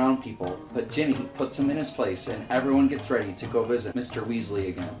reluctant to be around people, but Ginny puts him in his place and everyone gets ready to go visit Mr. Weasley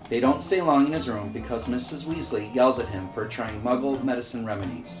again. They don't stay long in his room because Mrs. Weasley yells at him for trying Muggle medicine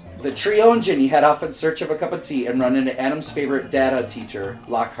remedies. The trio and Ginny head off in search of a cup of tea and run into Adam's favorite data teacher,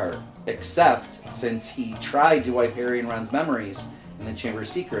 Lockhart. Except, since he tried to wipe Harry and Ron's memories in the Chamber of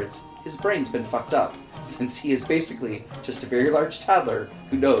Secrets, his brain's been fucked up, since he is basically just a very large toddler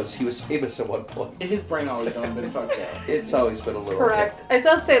who knows he was famous at one point. His brain always done been fucked up. It's always been a little... Correct. It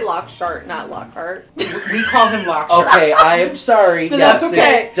does say Lockhart, not Lockhart. We call him Lockhart. Okay, I am sorry. That's Yes,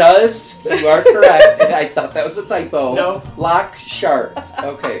 okay. it does. You are correct. And I thought that was a typo. No. Lockhart.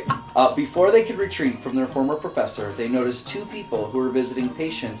 Okay. Before they could retreat from their former professor, they noticed 2 people who were visiting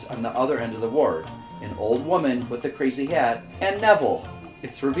patients on the other end of the ward. An old woman with a crazy hat and Neville.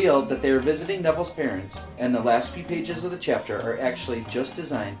 It's revealed that they are visiting Neville's parents, and the last few pages of the chapter are actually just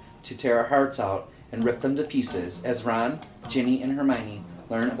designed to tear our hearts out and rip them to pieces as Ron, Ginny, and Hermione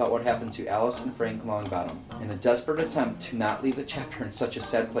learn about what happened to Alice and Frank Longbottom. In a desperate attempt to not leave the chapter in such a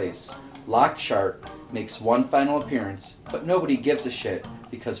sad place, Lockhart makes one final appearance, but nobody gives a shit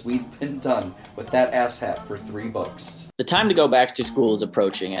because we've been done with that asshat for 3 books. The time to go back to school is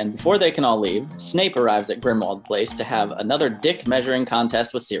approaching, and before they can all leave, Snape arrives at Grimwald Place to have another dick measuring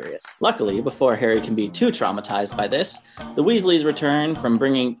contest with Sirius. Luckily, before Harry can be too traumatized by this, the Weasleys return from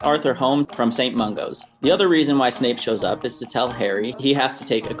bringing Arthur home from St. Mungo's. The other reason why Snape shows up is to tell Harry he has to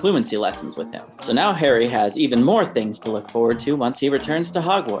take occlumency lessons with him. So now Harry has even more things to look forward to once he returns to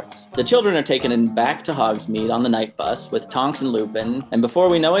Hogwarts. The children are taken back to Hogsmeade on the night bus with Tonks and Lupin, and before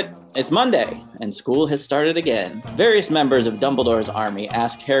we know it, it's Monday, and school has started again. Various members of Dumbledore's army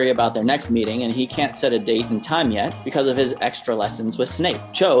ask Harry about their next meeting, and he can't set a date and time yet because of his extra lessons with Snape.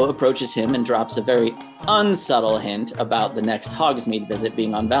 Cho approaches him and drops a very unsubtle hint about the next Hogsmeade visit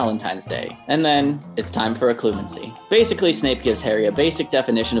being on Valentine's Day. And then, it's time for occlumency. Basically, Snape gives Harry a basic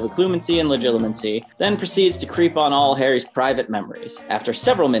definition of occlumency and legilimency, then proceeds to creep on all Harry's private memories. After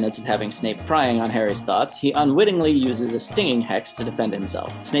several minutes of having Snape prying on Harry's thoughts, he unwittingly uses a stinging hex to defend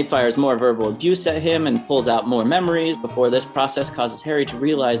himself. Snape fires more verbal abuse at him and pulls out more memories before this process causes Harry to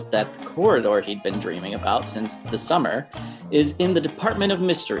realize that the corridor he'd been dreaming about since the summer is in the Department of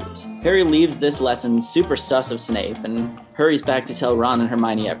Mysteries. Harry leaves this lesson super sus of Snape and hurries back to tell Ron and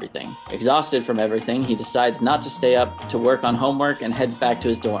Hermione everything. Exhausted from everything, he decides not to stay up to work on homework and heads back to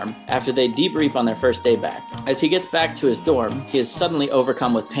his dorm after they debrief on their first day back. As he gets back to his dorm, he is suddenly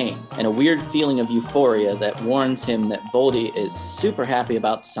overcome with pain and a weird feeling of euphoria that warns him that Voldy is super happy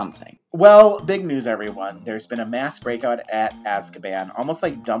about something. Well, big news, everyone. There's been a mass breakout at Azkaban. Almost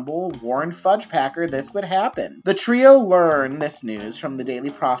like Dumble warned Fudgepacker this would happen. The trio learn this news from the Daily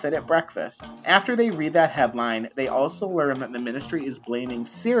Prophet at breakfast. After they read that headline, they also learn that the Ministry is blaming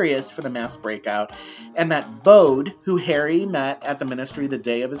Sirius for the mass breakout, and that Bode, who Harry met at the Ministry the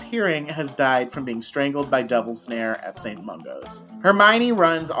day of his hearing, has died from being strangled by Devil's Snare at St. Mungo's. Hermione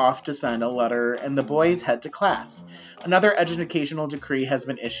runs off to send a letter, and the boys head to class. Another educational decree has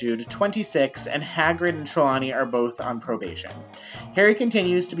been issued. 26, and Hagrid and Trelawney are both on probation. Harry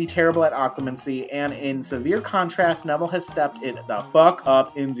continues to be terrible at occlumency, and in severe contrast, Neville has stepped it the fuck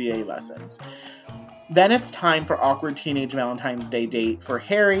up in ZA lessons. Then it's time for awkward teenage Valentine's Day date for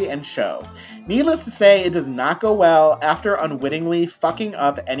Harry and Cho. Needless to say, it does not go well. After unwittingly fucking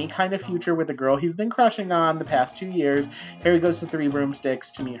up any kind of future with a girl he's been crushing on the past 2 years, Harry goes to Three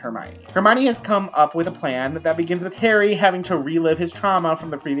Broomsticks to meet Hermione. Hermione has come up with a plan that begins with Harry having to relive his trauma from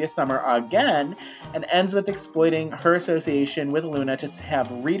the previous summer again, and ends with exploiting her association with Luna to have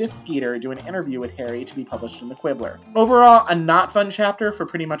Rita Skeeter do an interview with Harry to be published in the Quibbler. Overall, a not fun chapter for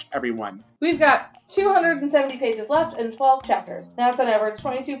pretty much everyone. We've got 270 pages left and 12 chapters. That's on average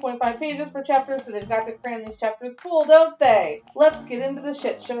 22.5 pages per chapter, so they've got to cram these chapters full, don't they? Let's get into the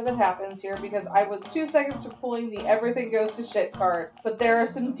shit show that happens here, because I was 2 seconds from pulling the everything goes to shit card, but there are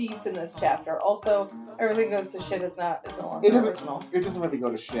some deeds in this chapter. Also, everything goes to shit is no longer original. It doesn't really go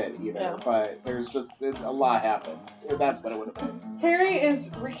to shit either, but there's just a lot happens. That's what it would have been. Harry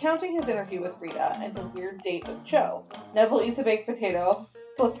is recounting his interview with Rita and his weird date with Cho. Neville eats a baked potato,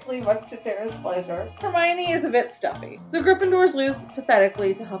 luckily much to Tara's pleasure. Hermione is a bit stuffy. The Gryffindors lose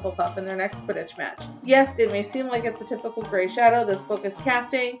pathetically to Hufflepuff in their next Quidditch match. Yes, it may seem like it's a typical Grey Shadow, this focused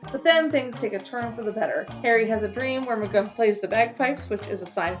casting, but then things take a turn for the better. Harry has a dream where McGonagall plays the bagpipes, which is a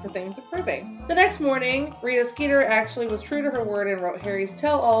sign for things improving. The next morning, Rita Skeeter actually was true to her word and wrote Harry's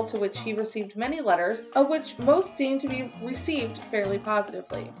tell-all, to which he received many letters, of which most seem to be received fairly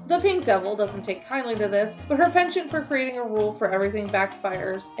positively. The Pink Devil doesn't take kindly to this, but her penchant for creating a rule for everything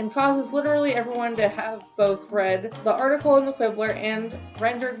backfires and causes literally everyone to have both read the article in the Quibbler and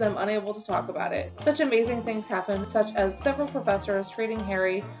rendered them unable to talk about it. Such amazing things happen, such as several professors treating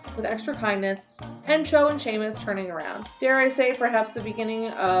Harry with extra kindness, and Cho and Seamus turning around. Dare I say, perhaps the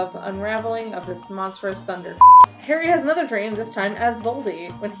beginning of unraveling of this monstrous thunder. Harry has another dream, this time as Voldy.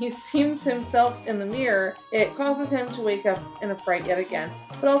 When he sees himself in the mirror, it causes him to wake up in a fright yet again,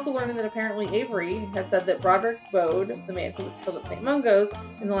 but also learning that apparently Avery had said that Broderick Bode, the man who was killed at St. Mungo's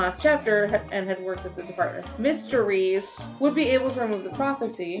in the last chapter and had worked at the Department of Mysteries, would be able to remove the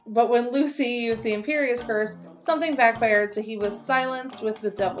prophecy, but when Lucy used the Imperious Curse, something backfired, so he was silenced with the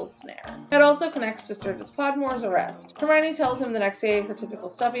Devil's Snare. That also connects to Sturgis Podmore's arrest. Hermione tells him the next day, her typical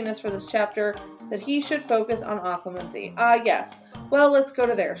stuffiness for this chapter, that he should focus on occlumency. Yes. Well, let's go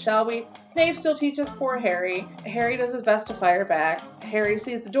to there, shall we? Snape still teaches poor Harry. Harry does his best to fire back. Harry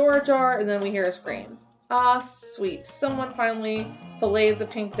sees the door ajar, and then we hear a scream. Ah, sweet. Someone finally filleted the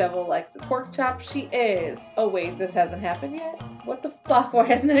Pink Devil like the pork chop she is. Oh wait, this hasn't happened yet? What the fuck? Why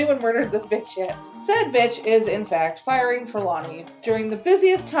hasn't anyone murdered this bitch yet? Said bitch is, in fact, firing Trelawney during the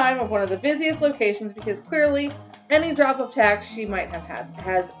busiest time of one of the busiest locations, because clearly any drop of tact she might have had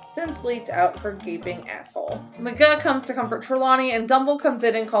has since leaked out her gaping asshole. McGonagall comes to comfort Trelawney, and Dumble comes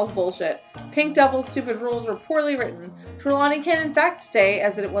in and calls bullshit. Pink Devil's stupid rules were poorly written. Trelawney can in fact stay,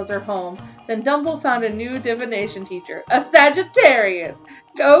 as it was her home. Then Dumble found a new divination teacher, a Sagittarius.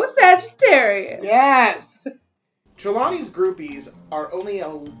 Go Sagittarius! Yes! Trelawney's groupies are only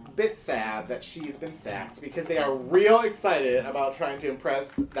a bit sad that she's been sacked, because they are real excited about trying to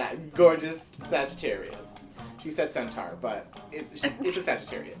impress that gorgeous Sagittarius. She said centaur, but it's a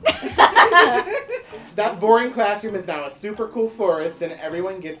Sagittarius. That boring classroom is now a super cool forest, and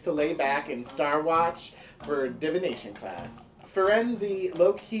everyone gets to lay back and star watch for divination class. Firenze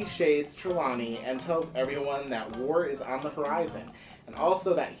low-key shades Trelawney and tells everyone that war is on the horizon, and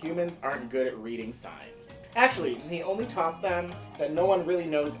also that humans aren't good at reading signs. Actually, he only taught them that no one really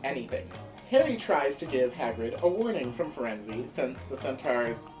knows anything. Harry tries to give Hagrid a warning from Firenze, since the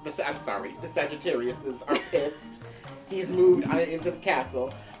Sagittariuses are pissed. He's moved into the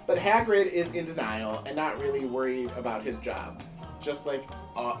castle, but Hagrid is in denial and not really worried about his job, just like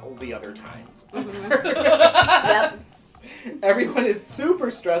all the other times. Yep. Everyone is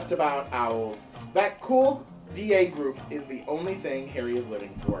super stressed about owls. That cool DA group is the only thing Harry is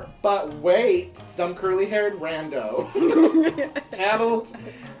living for. But wait, some curly-haired rando tattled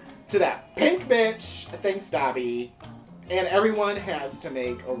to that pink bitch, thanks Dobby, and everyone has to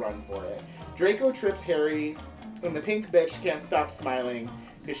make a run for it. Draco trips Harry, and the pink bitch can't stop smiling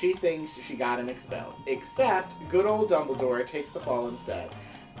because she thinks she got him expelled. Except good old Dumbledore takes the fall instead.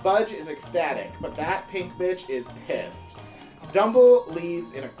 Fudge is ecstatic, but that pink bitch is pissed. Dumble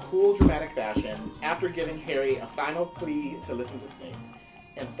leaves in a cool, dramatic fashion after giving Harry a final plea to listen to Snape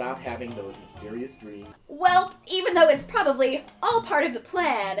and stop having those mysterious dreams. Well, even though it's probably all part of the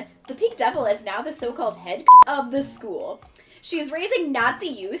plan, the Pink Devil is now the so-called head of the school. She's raising Nazi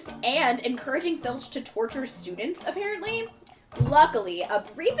youth and encouraging Filch to torture students, apparently. Luckily, a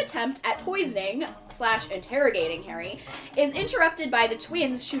brief attempt at poisoning / interrogating Harry is interrupted by the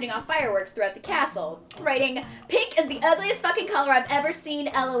twins shooting off fireworks throughout the castle, writing, "Pink is the ugliest fucking color I've ever seen,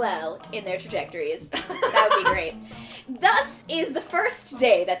 LOL," in their trajectories. That would be great. Thus is the first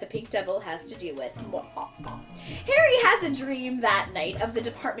day that the Pink Devil has to deal with. Harry has a dream that night of the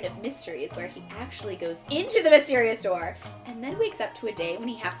Department of Mysteries, where he actually goes into the mysterious door, and then wakes up to a day when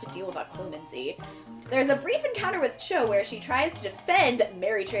he has to deal with occlumency. There's a brief encounter with Cho where she tries to defend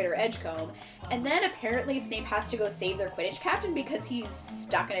Mary Trader Edgecombe, and then apparently Snape has to go save their Quidditch captain because he's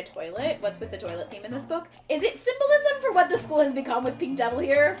stuck in a toilet. What's with the toilet theme in this book? Is it symbolism for what the school has become with Pink Devil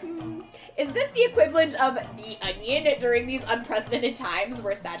here? Is this the equivalent of The Onion during these unprecedented times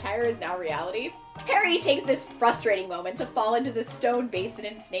where satire is now reality? Harry takes this frustrating moment to fall into the stone basin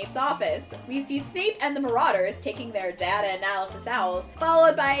in Snape's office. We see Snape and the Marauders taking their data analysis owls,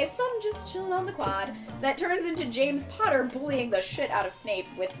 followed by some just chilling on the quad, that turns into James Potter bullying the shit out of Snape,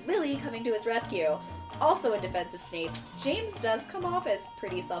 with Lily coming to his rescue. Also in defense of Snape, James does come off as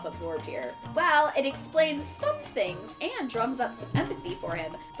pretty self-absorbed here. While it explains some things and drums up some empathy for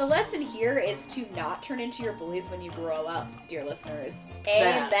him, the lesson here is to not turn into your bullies when you grow up, dear listeners.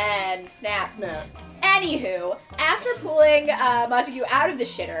 Snaps. Amen. Snaps. Snaps. Anywho, after pulling Montague out of the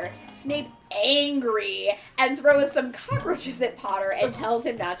shitter, Snape angry and throws some cockroaches at Potter and tells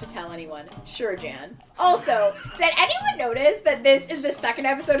him not to tell anyone. Sure, Jan. Also, did anyone notice that this is the second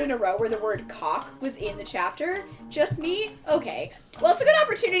episode in a row where the word cock was in the chapter? Just me? Okay. Well, it's a good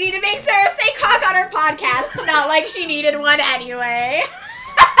opportunity to make Sarah say cock on her podcast, not like she needed one anyway.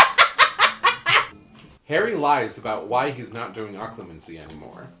 Harry lies about why he's not doing occlumency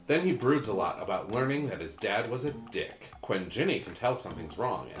anymore. Then he broods a lot about learning that his dad was a dick. Quinginny can tell something's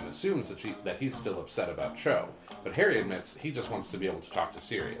wrong and assumes that he's still upset about Cho, but Harry admits he just wants to be able to talk to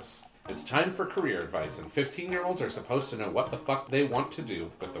Sirius. It's time for career advice, and 15-year-olds are supposed to know what the fuck they want to do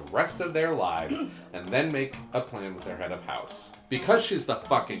with the rest of their lives and then make a plan with their head of house. Because she's the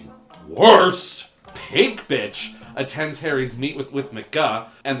fucking worst, Pink bitch attends Harry's meet with McGuh,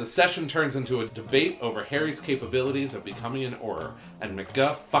 and the session turns into a debate over Harry's capabilities of becoming an Auror, and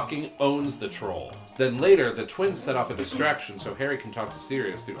McGuh fucking owns the troll. Then later, the twins set off a distraction so Harry can talk to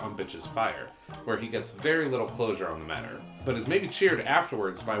Sirius through Umbitch's fire, where he gets very little closure on the matter, but is maybe cheered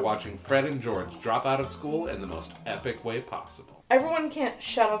afterwards by watching Fred and George drop out of school in the most epic way possible. Everyone can't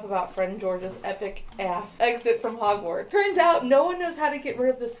shut up about Fred and George's epic AF exit from Hogwarts. Turns out no one knows how to get rid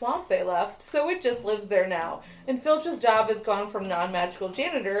of the swamp they left, so it just lives there now. And Filch's job has gone from non-magical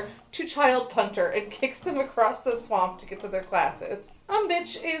janitor to child punter and kicks them across the swamp to get to their classes.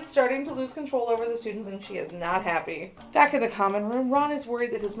 Umbitch is starting to lose control over the students and she is not happy. Back in the common room, Ron is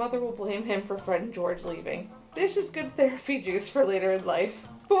worried that his mother will blame him for Fred and George leaving. This is good therapy juice for later in life.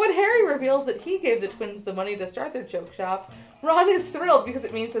 But when Harry reveals that he gave the twins the money to start their joke shop, Ron is thrilled because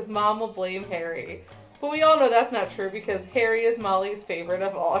it means his mom will blame Harry. But we all know that's not true because Harry is Molly's favorite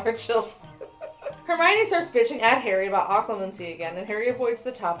of all her children. Hermione starts bitching at Harry about occlumency again, and Harry avoids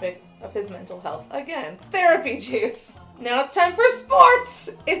the topic of his mental health again. Therapy juice! Now it's time for sports!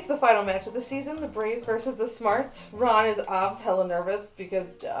 It's the final match of the season, the Braves versus the Smarts. Ron is obviously hella nervous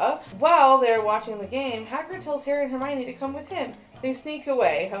because duh. While they're watching the game, Hagrid tells Harry and Hermione to come with him. They sneak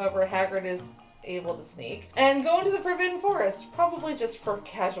away, however Hagrid is able to sneak, and go into the Forbidden Forest, probably just for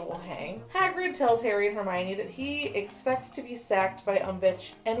casual hang. Hagrid tells Harry and Hermione that he expects to be sacked by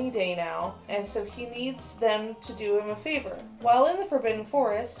Umbitch any day now, and so he needs them to do him a favor. While in the Forbidden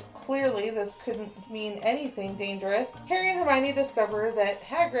Forest, clearly this couldn't mean anything dangerous, Harry and Hermione discover that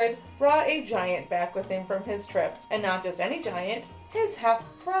Hagrid brought a giant back with him from his trip, and not just any giant, his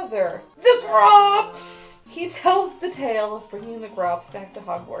half-brother, the Grops! He tells the tale of bringing the Grops back to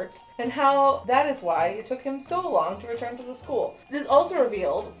Hogwarts, and how that is why it took him so long to return to the school. It is also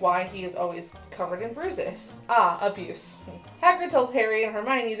revealed why he is always covered in bruises. Abuse. Hagrid tells Harry and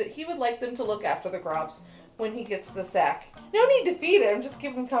Hermione that he would like them to look after the Grops when he gets the sack. No need to feed him, just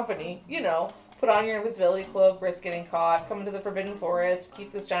give him company, Put on your invisibility cloak, risk getting caught, come into the Forbidden Forest,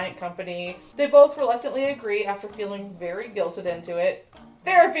 keep this giant company. They both reluctantly agree after feeling very guilted into it.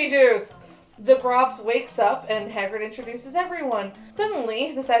 Therapy juice! The Grops wakes up and Hagrid introduces everyone.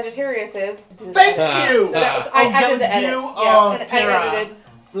 Suddenly, the Sagittarius is... Thank you! No, that was, I that edited was the edit. you? Yeah, Oh, and I Tara. edited.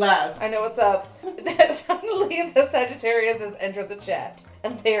 Bless. I know what's up. Suddenly, the Sagittarius has entered the chat,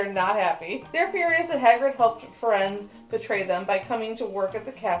 and they are not happy. They're furious that Hagrid helped friends betray them by coming to work at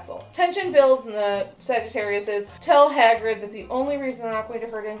the castle. Tension builds, and the Sagittariuses tell Hagrid that the only reason they're not going to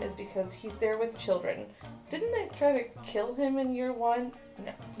hurt him is because he's there with children. Didn't they try to kill him in year 1?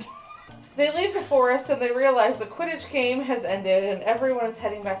 No. They leave the forest and they realize the Quidditch game has ended and everyone is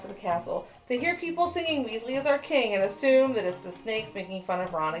heading back to the castle. They hear people singing Weasley is our king and assume that it's the snakes making fun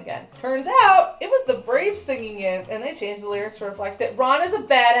of Ron again. Turns out, it was the Braves singing it, and they changed the lyrics to reflect that Ron is a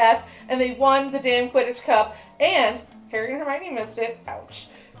badass and they won the damn Quidditch Cup, and Harry and Hermione missed it. Ouch.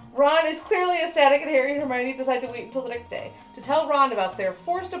 Ron is clearly ecstatic and Harry and Hermione decide to wait until the next day to tell Ron about their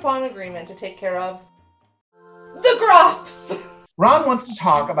forced upon agreement to take care of the Grops! Ron wants to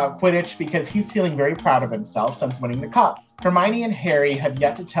talk about Quidditch because he's feeling very proud of himself since winning the cup. Hermione and Harry have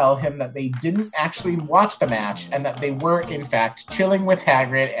yet to tell him that they didn't actually watch the match and that they were, in fact, chilling with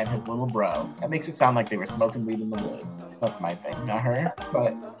Hagrid and his little bro. That makes it sound like they were smoking weed in the woods. That's my thing, not her.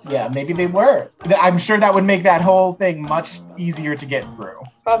 But yeah, maybe they were. I'm sure that would make that whole thing much easier to get through.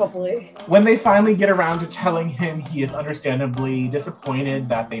 Probably. When they finally get around to telling him, he is understandably disappointed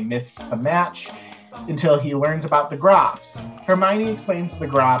that they missed the match until he learns about the Grops. Hermione explains the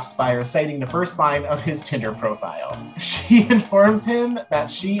Grops by reciting the first line of his Tinder profile. She informs him that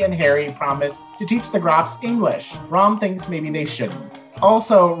she and Harry promised to teach the Grops English. Ron thinks maybe they shouldn't.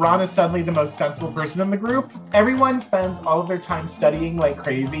 Also, Ron is suddenly the most sensible person in the group. Everyone spends all of their time studying like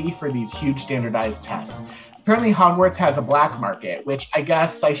crazy for these huge standardized tests. Apparently Hogwarts has a black market, which I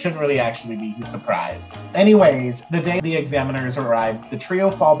guess I shouldn't really actually be surprised. Anyways, the day the examiners arrive, the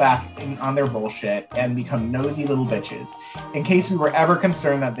trio fall back on their bullshit and become nosy little bitches, in case we were ever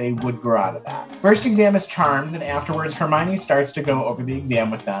concerned that they would grow out of that. First exam is Charms, and afterwards Hermione starts to go over the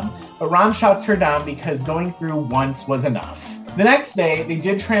exam with them, but Ron shuts her down because going through once was enough. The next day, they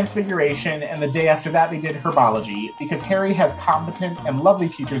did Transfiguration, and the day after that, they did Herbology. Because Harry has competent and lovely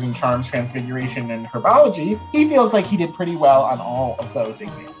teachers in Charms, Transfiguration, and Herbology, he feels like he did pretty well on all of those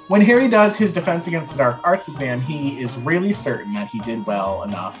exams. When Harry does his Defense Against the Dark Arts exam, he is really certain that he did well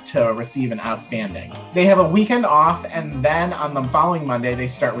enough to receive an outstanding. They have a weekend off, and then on the following Monday, they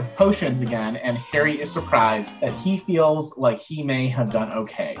start with Potions again, and Harry is surprised that he feels like he may have done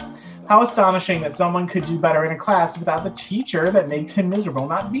okay. How astonishing that someone could do better in a class without the teacher that makes him miserable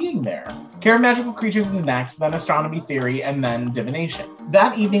not being there. Care of Magical Creatures is next, then Astronomy Theory, and then Divination.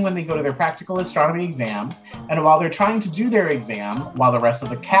 That evening when they go to their practical astronomy exam, and while they're trying to do their exam, while the rest of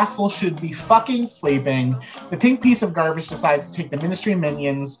the castle should be fucking sleeping, the pink piece of garbage decides to take the Ministry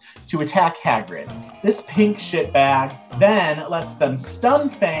minions to attack Hagrid. This pink shitbag then lets them stun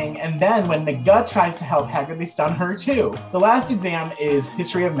Fang, and then when McGutt tries to help Hagrid, they stun her too. The last exam is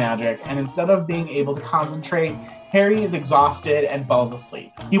History of Magic, and instead of being able to concentrate, Harry is exhausted and falls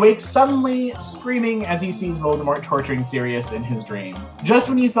asleep. He wakes suddenly, screaming as he sees Voldemort torturing Sirius in his dream. Just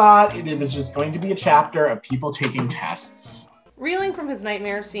when you thought it was just going to be a chapter of people taking tests. Reeling from his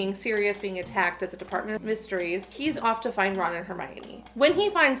nightmare seeing Sirius being attacked at the Department of Mysteries, he's off to find Ron and Hermione. When he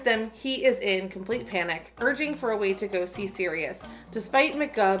finds them, he is in complete panic, urging for a way to go see Sirius, despite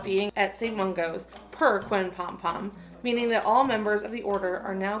McGutt being at St. Mungo's, per Quen Pom Pom, meaning that all members of the Order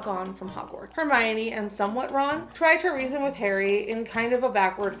are now gone from Hogwarts. Hermione, and somewhat Ron, try to reason with Harry in kind of a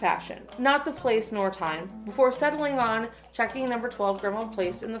backward fashion. Not the place nor time, before settling on checking number 12 Grimmauld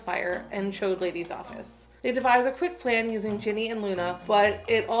Place in the fire and Chode Lady's office. They devise a quick plan using Ginny and Luna, but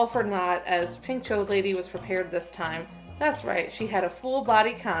it all for naught as Pink Chode Lady was prepared this time. That's right, she had a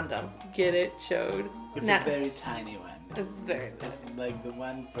full-body condom. Get it, Chode? It's a very tiny one. It's very It's like the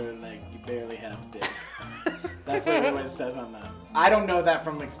one for like you barely have dick. That's like what it says on them. I don't know that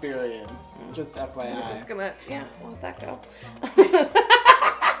from experience. Just FYI. We're just gonna, we'll let that go.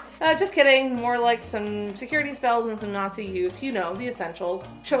 Just kidding. More like some security spells and some Nazi youth. You know, the essentials.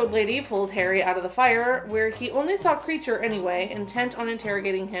 Chode Lady pulls Harry out of the fire, where he only saw Creature anyway, intent on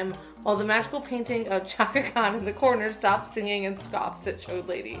interrogating him, while the magical painting of Chaka Khan in the corner stops singing and scoffs at Chode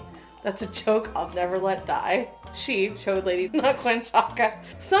Lady. That's a joke I'll never let die. She, Chode Lady, not Gwen Chaka,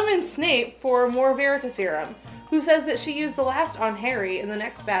 summons Snape for more Veritaserum, who says that she used the last on Harry and the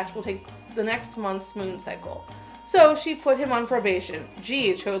next batch will take the next month's moon cycle. So she put him on probation.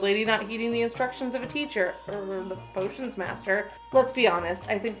 Gee, Chode Lady not heeding the instructions of a teacher, or the potions master. Let's be honest,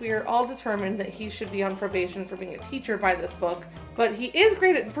 I think we are all determined that he should be on probation for being a teacher by this book, but he is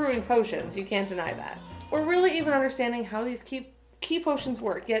great at brewing potions, you can't deny that. Or really even understanding how these key potions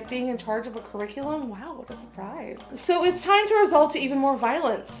work, yet being in charge of a curriculum? Wow, what a surprise. So it's time to resort to even more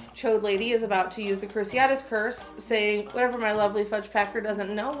violence. Chode Lady is about to use the Cruciatus curse, saying, whatever my lovely fudge packer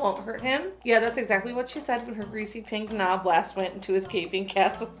doesn't know won't hurt him. Yeah, that's exactly what she said when her greasy pink knob last went into his gaping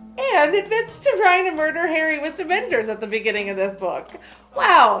castle. And admits to trying to murder Harry with Dementors at the beginning of this book.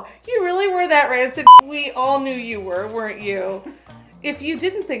 Wow, you really were that rancid. We all knew you were, weren't you? If you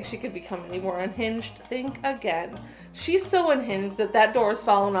didn't think she could become any more unhinged, think again. She's so unhinged that door's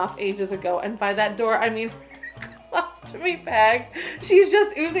fallen off ages ago, and by that door, I mean colostomy bag. She's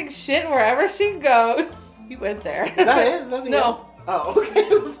just oozing shit wherever she goes. You went there. Is that it? Is that the No. end? Oh, okay.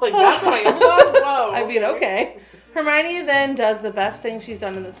 It was like, that's what I ended on? Whoa. I mean, okay. Hermione then does the best thing she's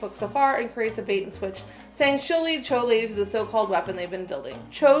done in this book so far and creates a bait and switch, saying she'll lead Chode Lady to the so-called weapon they've been building.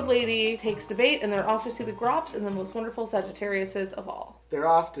 Chode Lady takes the bait, and they're off to see the Grops and the most wonderful Sagittariuses of all. They're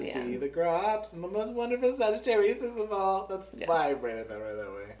off to Yeah. see the Grops and the most wonderful Sagittariuses of all. That's Yes. why I branded that right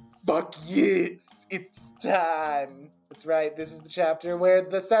that way. Fuck yes, it's time. That's right, this is the chapter where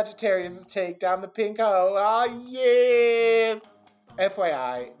the Sagittariuses take down the pink hoe. Ah, yes!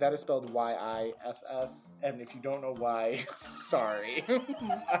 FYI, that is spelled Y-I-S-S, and if you don't know why, sorry.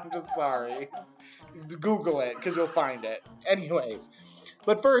 I'm just sorry. Google it, because you'll find it. Anyways.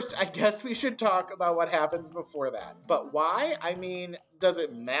 But first, I guess we should talk about what happens before that. But why? I mean, does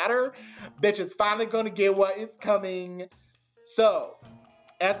it matter? Bitch is finally gonna get what is coming. So,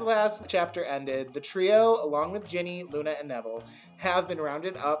 as the last chapter ended, the trio, along with Ginny, Luna, and Neville, have been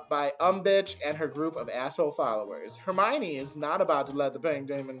rounded up by Bitch and her group of asshole followers. Hermione is not about to let the pink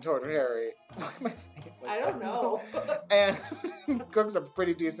demon torture Harry. Why am I saying it like I don't that? know. And cooks a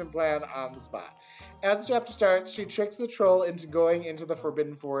pretty decent plan on the spot. As the chapter starts, she tricks the troll into going into the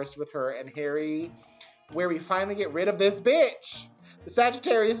Forbidden Forest with her and Harry, where we finally get rid of this bitch. The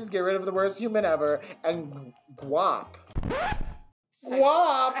Sagittarius get rid of the worst human ever, and Guap.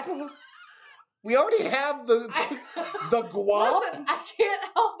 Guap! We already have the Guap. Listen, I can't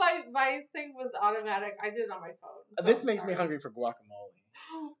help my thing was automatic. I did it on my phone. So This I'm makes me sorry. hungry for guacamole.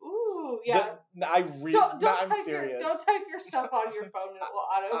 Ooh, yeah. I'm Don't serious. don't type your stuff on your phone and it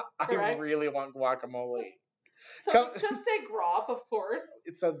will auto I correct. really want guacamole. So it should say grop, of course.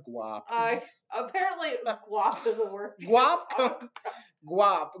 It says guap. Apparently guap doesn't work. Guap?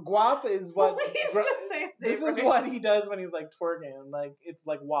 Guap is what... Please just say it's This is what he does when he's like twerking. Like, it's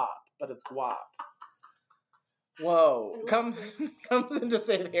like wop, but it's guap. Whoa. Comes in to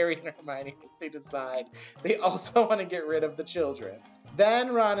save Harry and Hermione as they decide they also want to get rid of the children.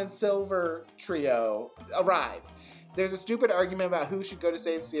 Then Ron and Silver trio arrive. There's a stupid argument about who should go to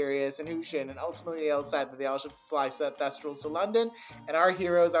save Sirius and who shouldn't, and ultimately they all decide that they all should fly Thestrals to London, and our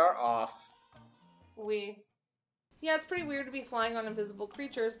heroes are off. Yeah, it's pretty weird to be flying on invisible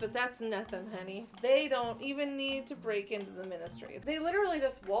creatures, but that's nothing, honey. They don't even need to break into the Ministry. They literally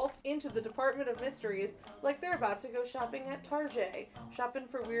just waltz into the Department of Mysteries like they're about to go shopping at Target. Shopping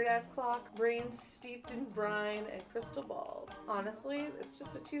for weird-ass clock, brains steeped in brine, and crystal balls. Honestly, it's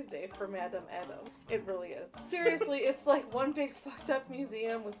just a Tuesday for Madame Adam. It really is. Seriously, it's like one big fucked up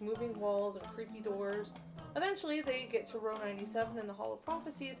museum with moving walls and creepy doors. Eventually, they get to row 97 in the Hall of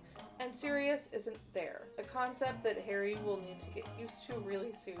Prophecies, and Sirius isn't there. A concept that Harry will need to get used to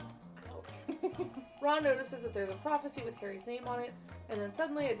really soon. Ouch. Ron notices that there's a prophecy with Harry's name on it, and then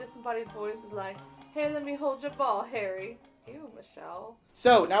suddenly a disembodied voice is like, "Hey, let me hold your ball, Harry." Ew, Michelle.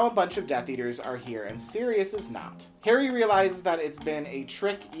 So, now a bunch of Death Eaters are here, and Sirius is not. Harry realizes that it's been a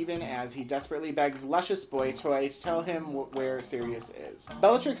trick even as he desperately begs Luscious Boy Toy to tell him where Sirius is.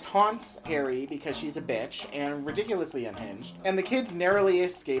 Bellatrix taunts Harry because she's a bitch and ridiculously unhinged, and the kids narrowly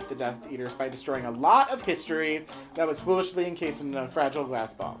escape the Death Eaters by destroying a lot of history that was foolishly encased in fragile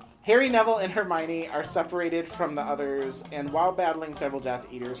glass balls. Harry, Neville, and Hermione are separated from the others, and while battling several Death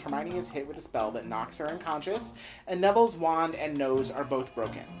Eaters, Hermione is hit with a spell that knocks her unconscious, and Neville's wand and nose are both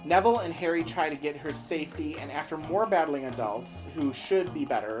broken. Neville and Harry try to get her to safety, and after more battling adults, who should be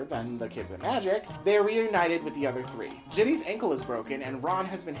better than the kids at Magic, they are reunited with the other three. Ginny's ankle is broken, and Ron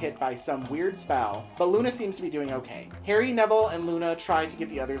has been hit by some weird spell, but Luna seems to be doing okay. Harry, Neville, and Luna try to get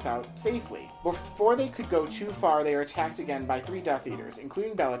the others out safely. Before they could go too far, they are attacked again by 3 Death Eaters,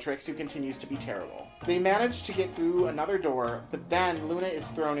 including Bellatrix, who continues to be terrible. They manage to get through another door, but then Luna is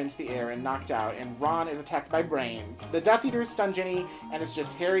thrown into the air and knocked out, and Ron is attacked by Brains. The Death Death Eaters stun Ginny, and it's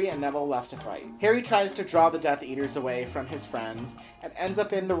just Harry and Neville left to fight. Harry tries to draw the Death Eaters away from his friends, and ends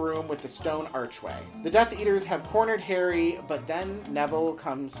up in the room with the stone archway. The Death Eaters have cornered Harry, but then Neville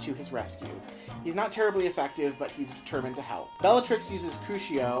comes to his rescue. He's not terribly effective, but he's determined to help. Bellatrix uses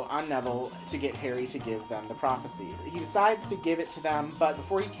Crucio on Neville to get Harry to give them the prophecy. He decides to give it to them, but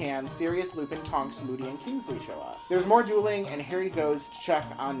before he can, Sirius, Lupin, Tonks, Moody, and Kingsley show up. There's more dueling, and Harry goes to check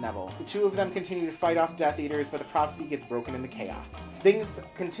on Neville. The two of them continue to fight off Death Eaters, but the prophecy gets broken in the chaos. Things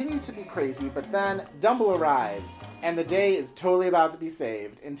continue to be crazy, but then Dumble arrives, and the day is totally about to be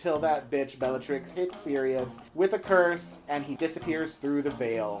saved, until that bitch Bellatrix hits Sirius with a curse, and he disappears through the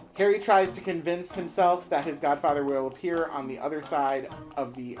veil. Harry tries to convince himself that his godfather will appear on the other side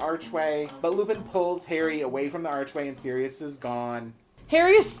of the archway, but Lupin pulls Harry away from the archway and Sirius is gone.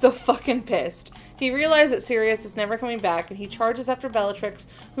 Harry is so fucking pissed. He realizes that Sirius is never coming back, and he charges after Bellatrix,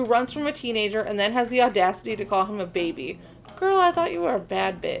 who runs from a teenager and then has the audacity to call him a baby. Girl, I thought you were a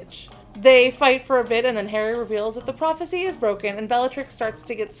bad bitch. They fight for a bit, and then Harry reveals that the prophecy is broken, and Bellatrix starts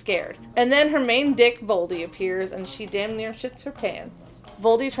to get scared. And then her main dick, Voldy, appears, and she damn near shits her pants.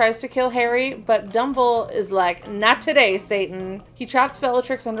 Voldy tries to kill Harry, but Dumble is like, not today, Satan. He traps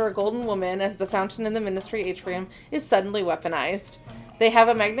Bellatrix under a golden woman as the fountain in the Ministry atrium is suddenly weaponized. They have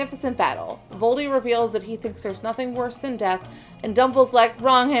a magnificent battle. Voldy reveals that he thinks there's nothing worse than death, and Dumble's like,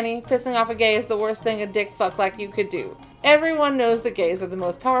 wrong, Henny. Pissing off a gay is the worst thing a dick fuck like you could do. Everyone knows that gays are the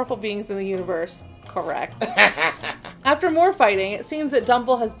most powerful beings in the universe. Correct. After more fighting, it seems that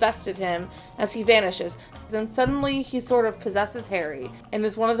Dumble has bested him as he vanishes. Then suddenly he sort of possesses Harry, and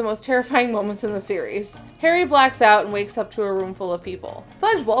is one of the most terrifying moments in the series. Harry blacks out and wakes up to a room full of people.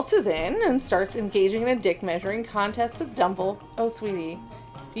 Fudge waltzes in and starts engaging in a dick measuring contest with Dumble. Oh, sweetie.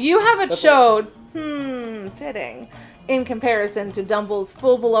 You haven't showed, fitting, in comparison to Dumble's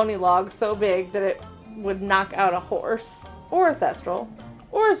full baloney log so big that it would knock out a horse, or a Thestral,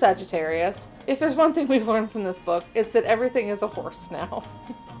 or a Sagittarius. If there's one thing we've learned from this book, it's that everything is a horse now.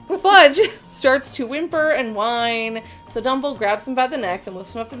 Fudge starts to whimper and whine, so Dumble grabs him by the neck and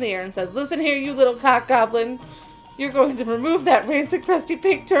lifts him up in the air and says, listen here, you little cock goblin. You're going to remove that rancid, crusty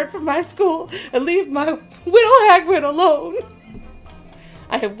pink turd from my school and leave my widow Hagrid alone.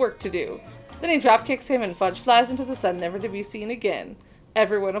 I have work to do. Then he dropkicks him and Fudge flies into the sun, never to be seen again.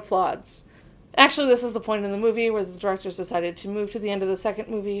 Everyone applauds. Actually, this is the point in the movie where the directors decided to move to the end of the second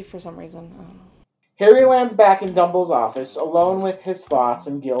movie for some reason. I don't know. Harry lands back in Dumble's office, alone with his thoughts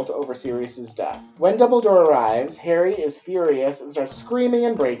and guilt over Sirius's death. When Dumbledore arrives, Harry is furious and starts screaming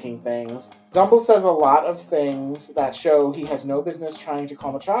and breaking things. Dumble says a lot of things that show he has no business trying to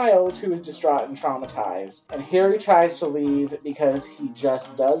calm a child who is distraught and traumatized. And Harry tries to leave because he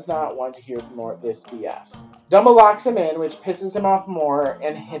just does not want to hear more of this BS. Dumble locks him in, which pisses him off more,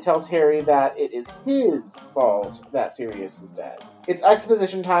 and he tells Harry that it is his fault that Sirius is dead. It's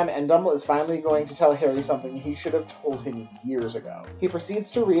exposition time, and Dumble is finally going to tell Harry something he should have told him years ago. He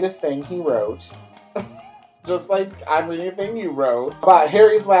proceeds to read a thing he wrote. Just like I'm reading a thing you wrote about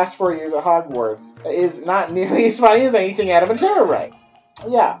Harry's last 4 years at Hogwarts is not nearly as funny as anything Adam and Tara write.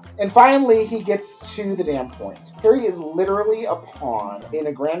 Yeah. And finally, he gets to the damn point. Harry is literally a pawn in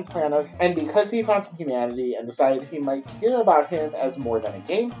a grand plan of, and because he found some humanity and decided he might care about him as more than a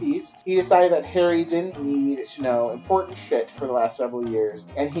game piece, he decided that Harry didn't need to know important shit for the last several years,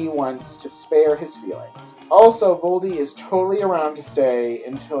 and he wants to spare his feelings. Also, Voldy is totally around to stay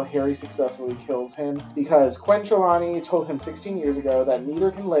until Harry successfully kills him, because Quen Trelawney told him 16 years ago that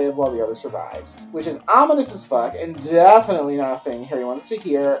neither can live while the other survives, which is ominous as fuck, and definitely not a thing Harry wants to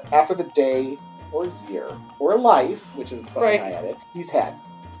hear after the day or year or life, which is something I added, he's had.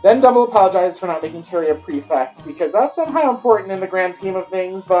 Then Dumble apologizes for not making Harry a prefect, because that's somehow important in the grand scheme of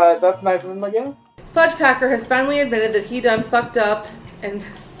things, but that's nice of him, I guess. Fudge Packer has finally admitted that he done fucked up, and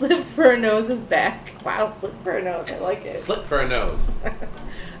Slip for a Nose is back. Wow, Slip for a Nose, I like it. Slip for a nose.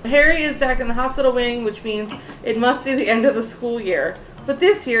 Harry is back in the hospital wing, which means it must be the end of the school year. But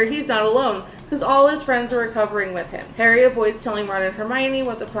this year, he's not alone, because all his friends are recovering with him. Harry avoids telling Ron and Hermione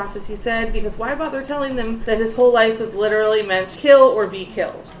what the prophecy said, because why bother telling them that his whole life is literally meant to kill or be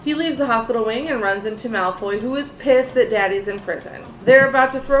killed? He leaves the hospital wing and runs into Malfoy, who is pissed that Daddy's in prison. They're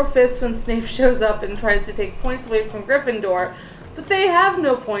about to throw fists when Snape shows up and tries to take points away from Gryffindor, but they have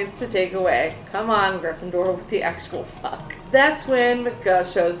no points to take away. Come on, Gryffindor, with the actual fuck. That's when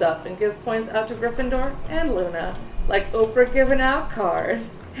McGuff shows up and gives points out to Gryffindor and Luna, like Oprah giving out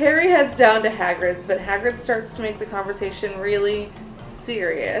cars. Harry heads down to Hagrid's, but Hagrid starts to make the conversation really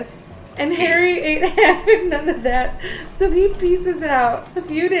serious. And Harry ain't having none of that, so he pieces out. A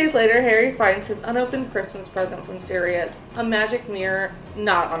few days later, Harry finds his unopened Christmas present from Sirius, a magic mirror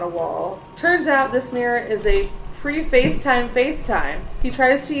not on a wall. Turns out this mirror is a pre-FaceTime. He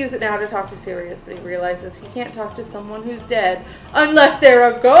tries to use it now to talk to Sirius, but he realizes he can't talk to someone who's dead unless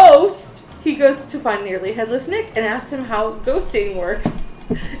they're a ghost. He goes to find Nearly Headless Nick and asks him how ghosting works.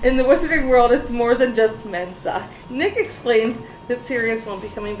 In the wizarding world, it's more than just men suck. Nick explains that Sirius won't be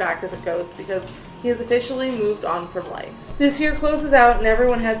coming back as a ghost because he has officially moved on from life. This year closes out and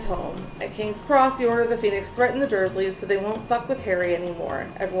everyone heads home. At King's Cross, the Order of the Phoenix threaten the Dursleys so they won't fuck with Harry anymore.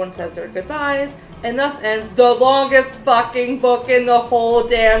 Everyone says their goodbyes, and thus ends the longest fucking book in the whole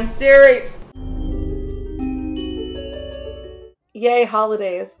damn series. Yay,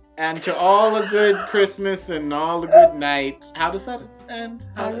 holidays. And to all a good Christmas and all a good night. How does that end?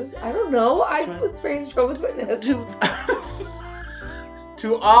 I don't know. I was raised Jehovah's Witness.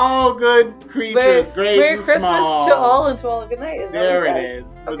 To all good creatures, great Merry and Christmas small. to all and to all a good night. There it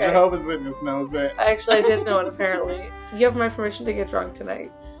is. The Okay. Jehovah's Witness knows it. Actually, I did know it, apparently. You have my permission to get drunk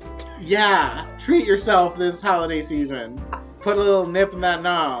tonight. Yeah, treat yourself this holiday season. Put a little nip in that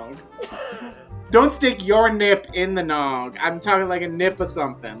nog. Don't stick your nip in the nog. I'm talking like a nip of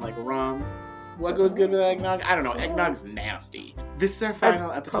something, like rum. What goes good with eggnog? I don't know. Eggnog's nasty. This is our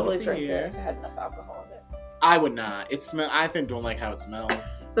final I'd episode probably of the drink it year. if it had enough alcohol in it. I would not. I don't like how it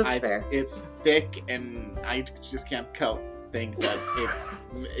smells. That's fair. It's thick, and I just can't think that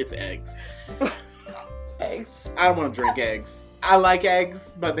it's eggs. Eggs. I don't want to drink eggs. I like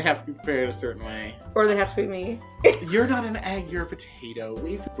eggs, but they have to be prepared a certain way. Or they have to be me. You're not an egg, you're a potato.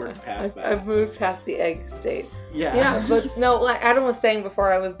 We've worked past that. I've moved past the egg state. Yeah. Yeah, but no, like Adam was saying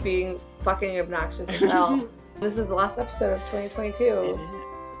before, I was being fucking obnoxious as hell. This is the last episode of 2022. It is.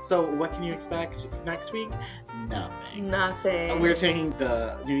 So what can you expect next week? Nothing. Nothing. We're taking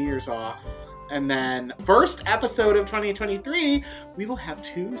the New Year's off. And then, first episode of 2023, we will have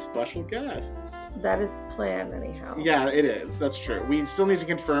 2 special guests. That is the plan, anyhow. Yeah, it is. That's true. We still need to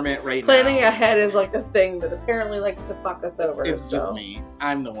confirm it right Planning now. ahead is like a thing that apparently likes to fuck us over. It's so. just me.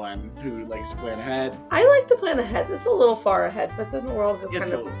 I'm the one who likes to plan ahead. I like to plan ahead. It's a little far ahead, but then the world has It's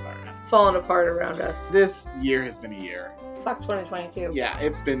kind a of little far ahead. fallen apart around us. This year has been a year. Fuck 2022. Yeah,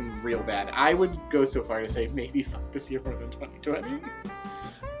 it's been real bad. I would go so far to say maybe fuck this year more than 2020.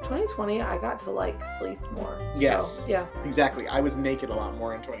 2020, I got to like sleep more. Yes. So, yeah. Exactly. I was naked a lot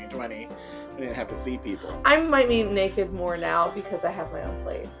more in 2020. I didn't have to see people. I might be naked more now because I have my own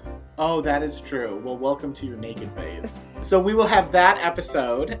place. Oh, that is true. Well, welcome to your naked phase. So we will have that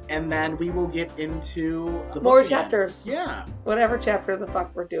episode, and then we will get into the More book again. chapters. Yeah. Whatever chapter the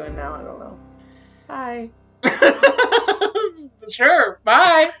fuck we're doing now, I don't know. Bye. Sure.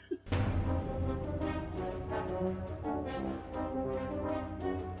 Bye.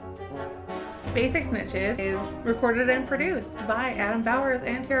 Basic Snitches is recorded and produced by Adam Bowers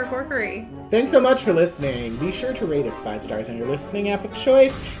and Tara Corkery. Thanks so much for listening. Be sure to rate us 5 stars on your listening app of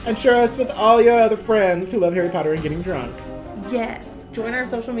choice and share us with all your other friends who love Harry Potter and getting drunk. Yes. Join our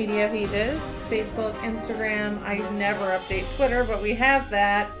social media pages, Facebook, Instagram. I never update Twitter, but we have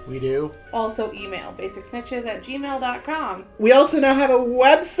that. We do. Also email basicsnitches@gmail.com. We also now have a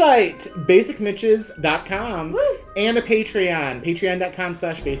website, basicsnitches.com, Woo! and a Patreon,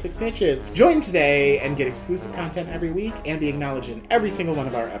 patreon.com/basicsnitches. Join today and get exclusive content every week and be acknowledged in every single one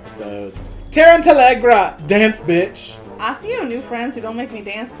of our episodes. Tarantellegra, dance bitch. I see you new friends who don't make me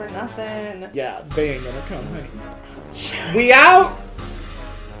dance for nothing. Yeah, they ain't gonna come, honey. We out!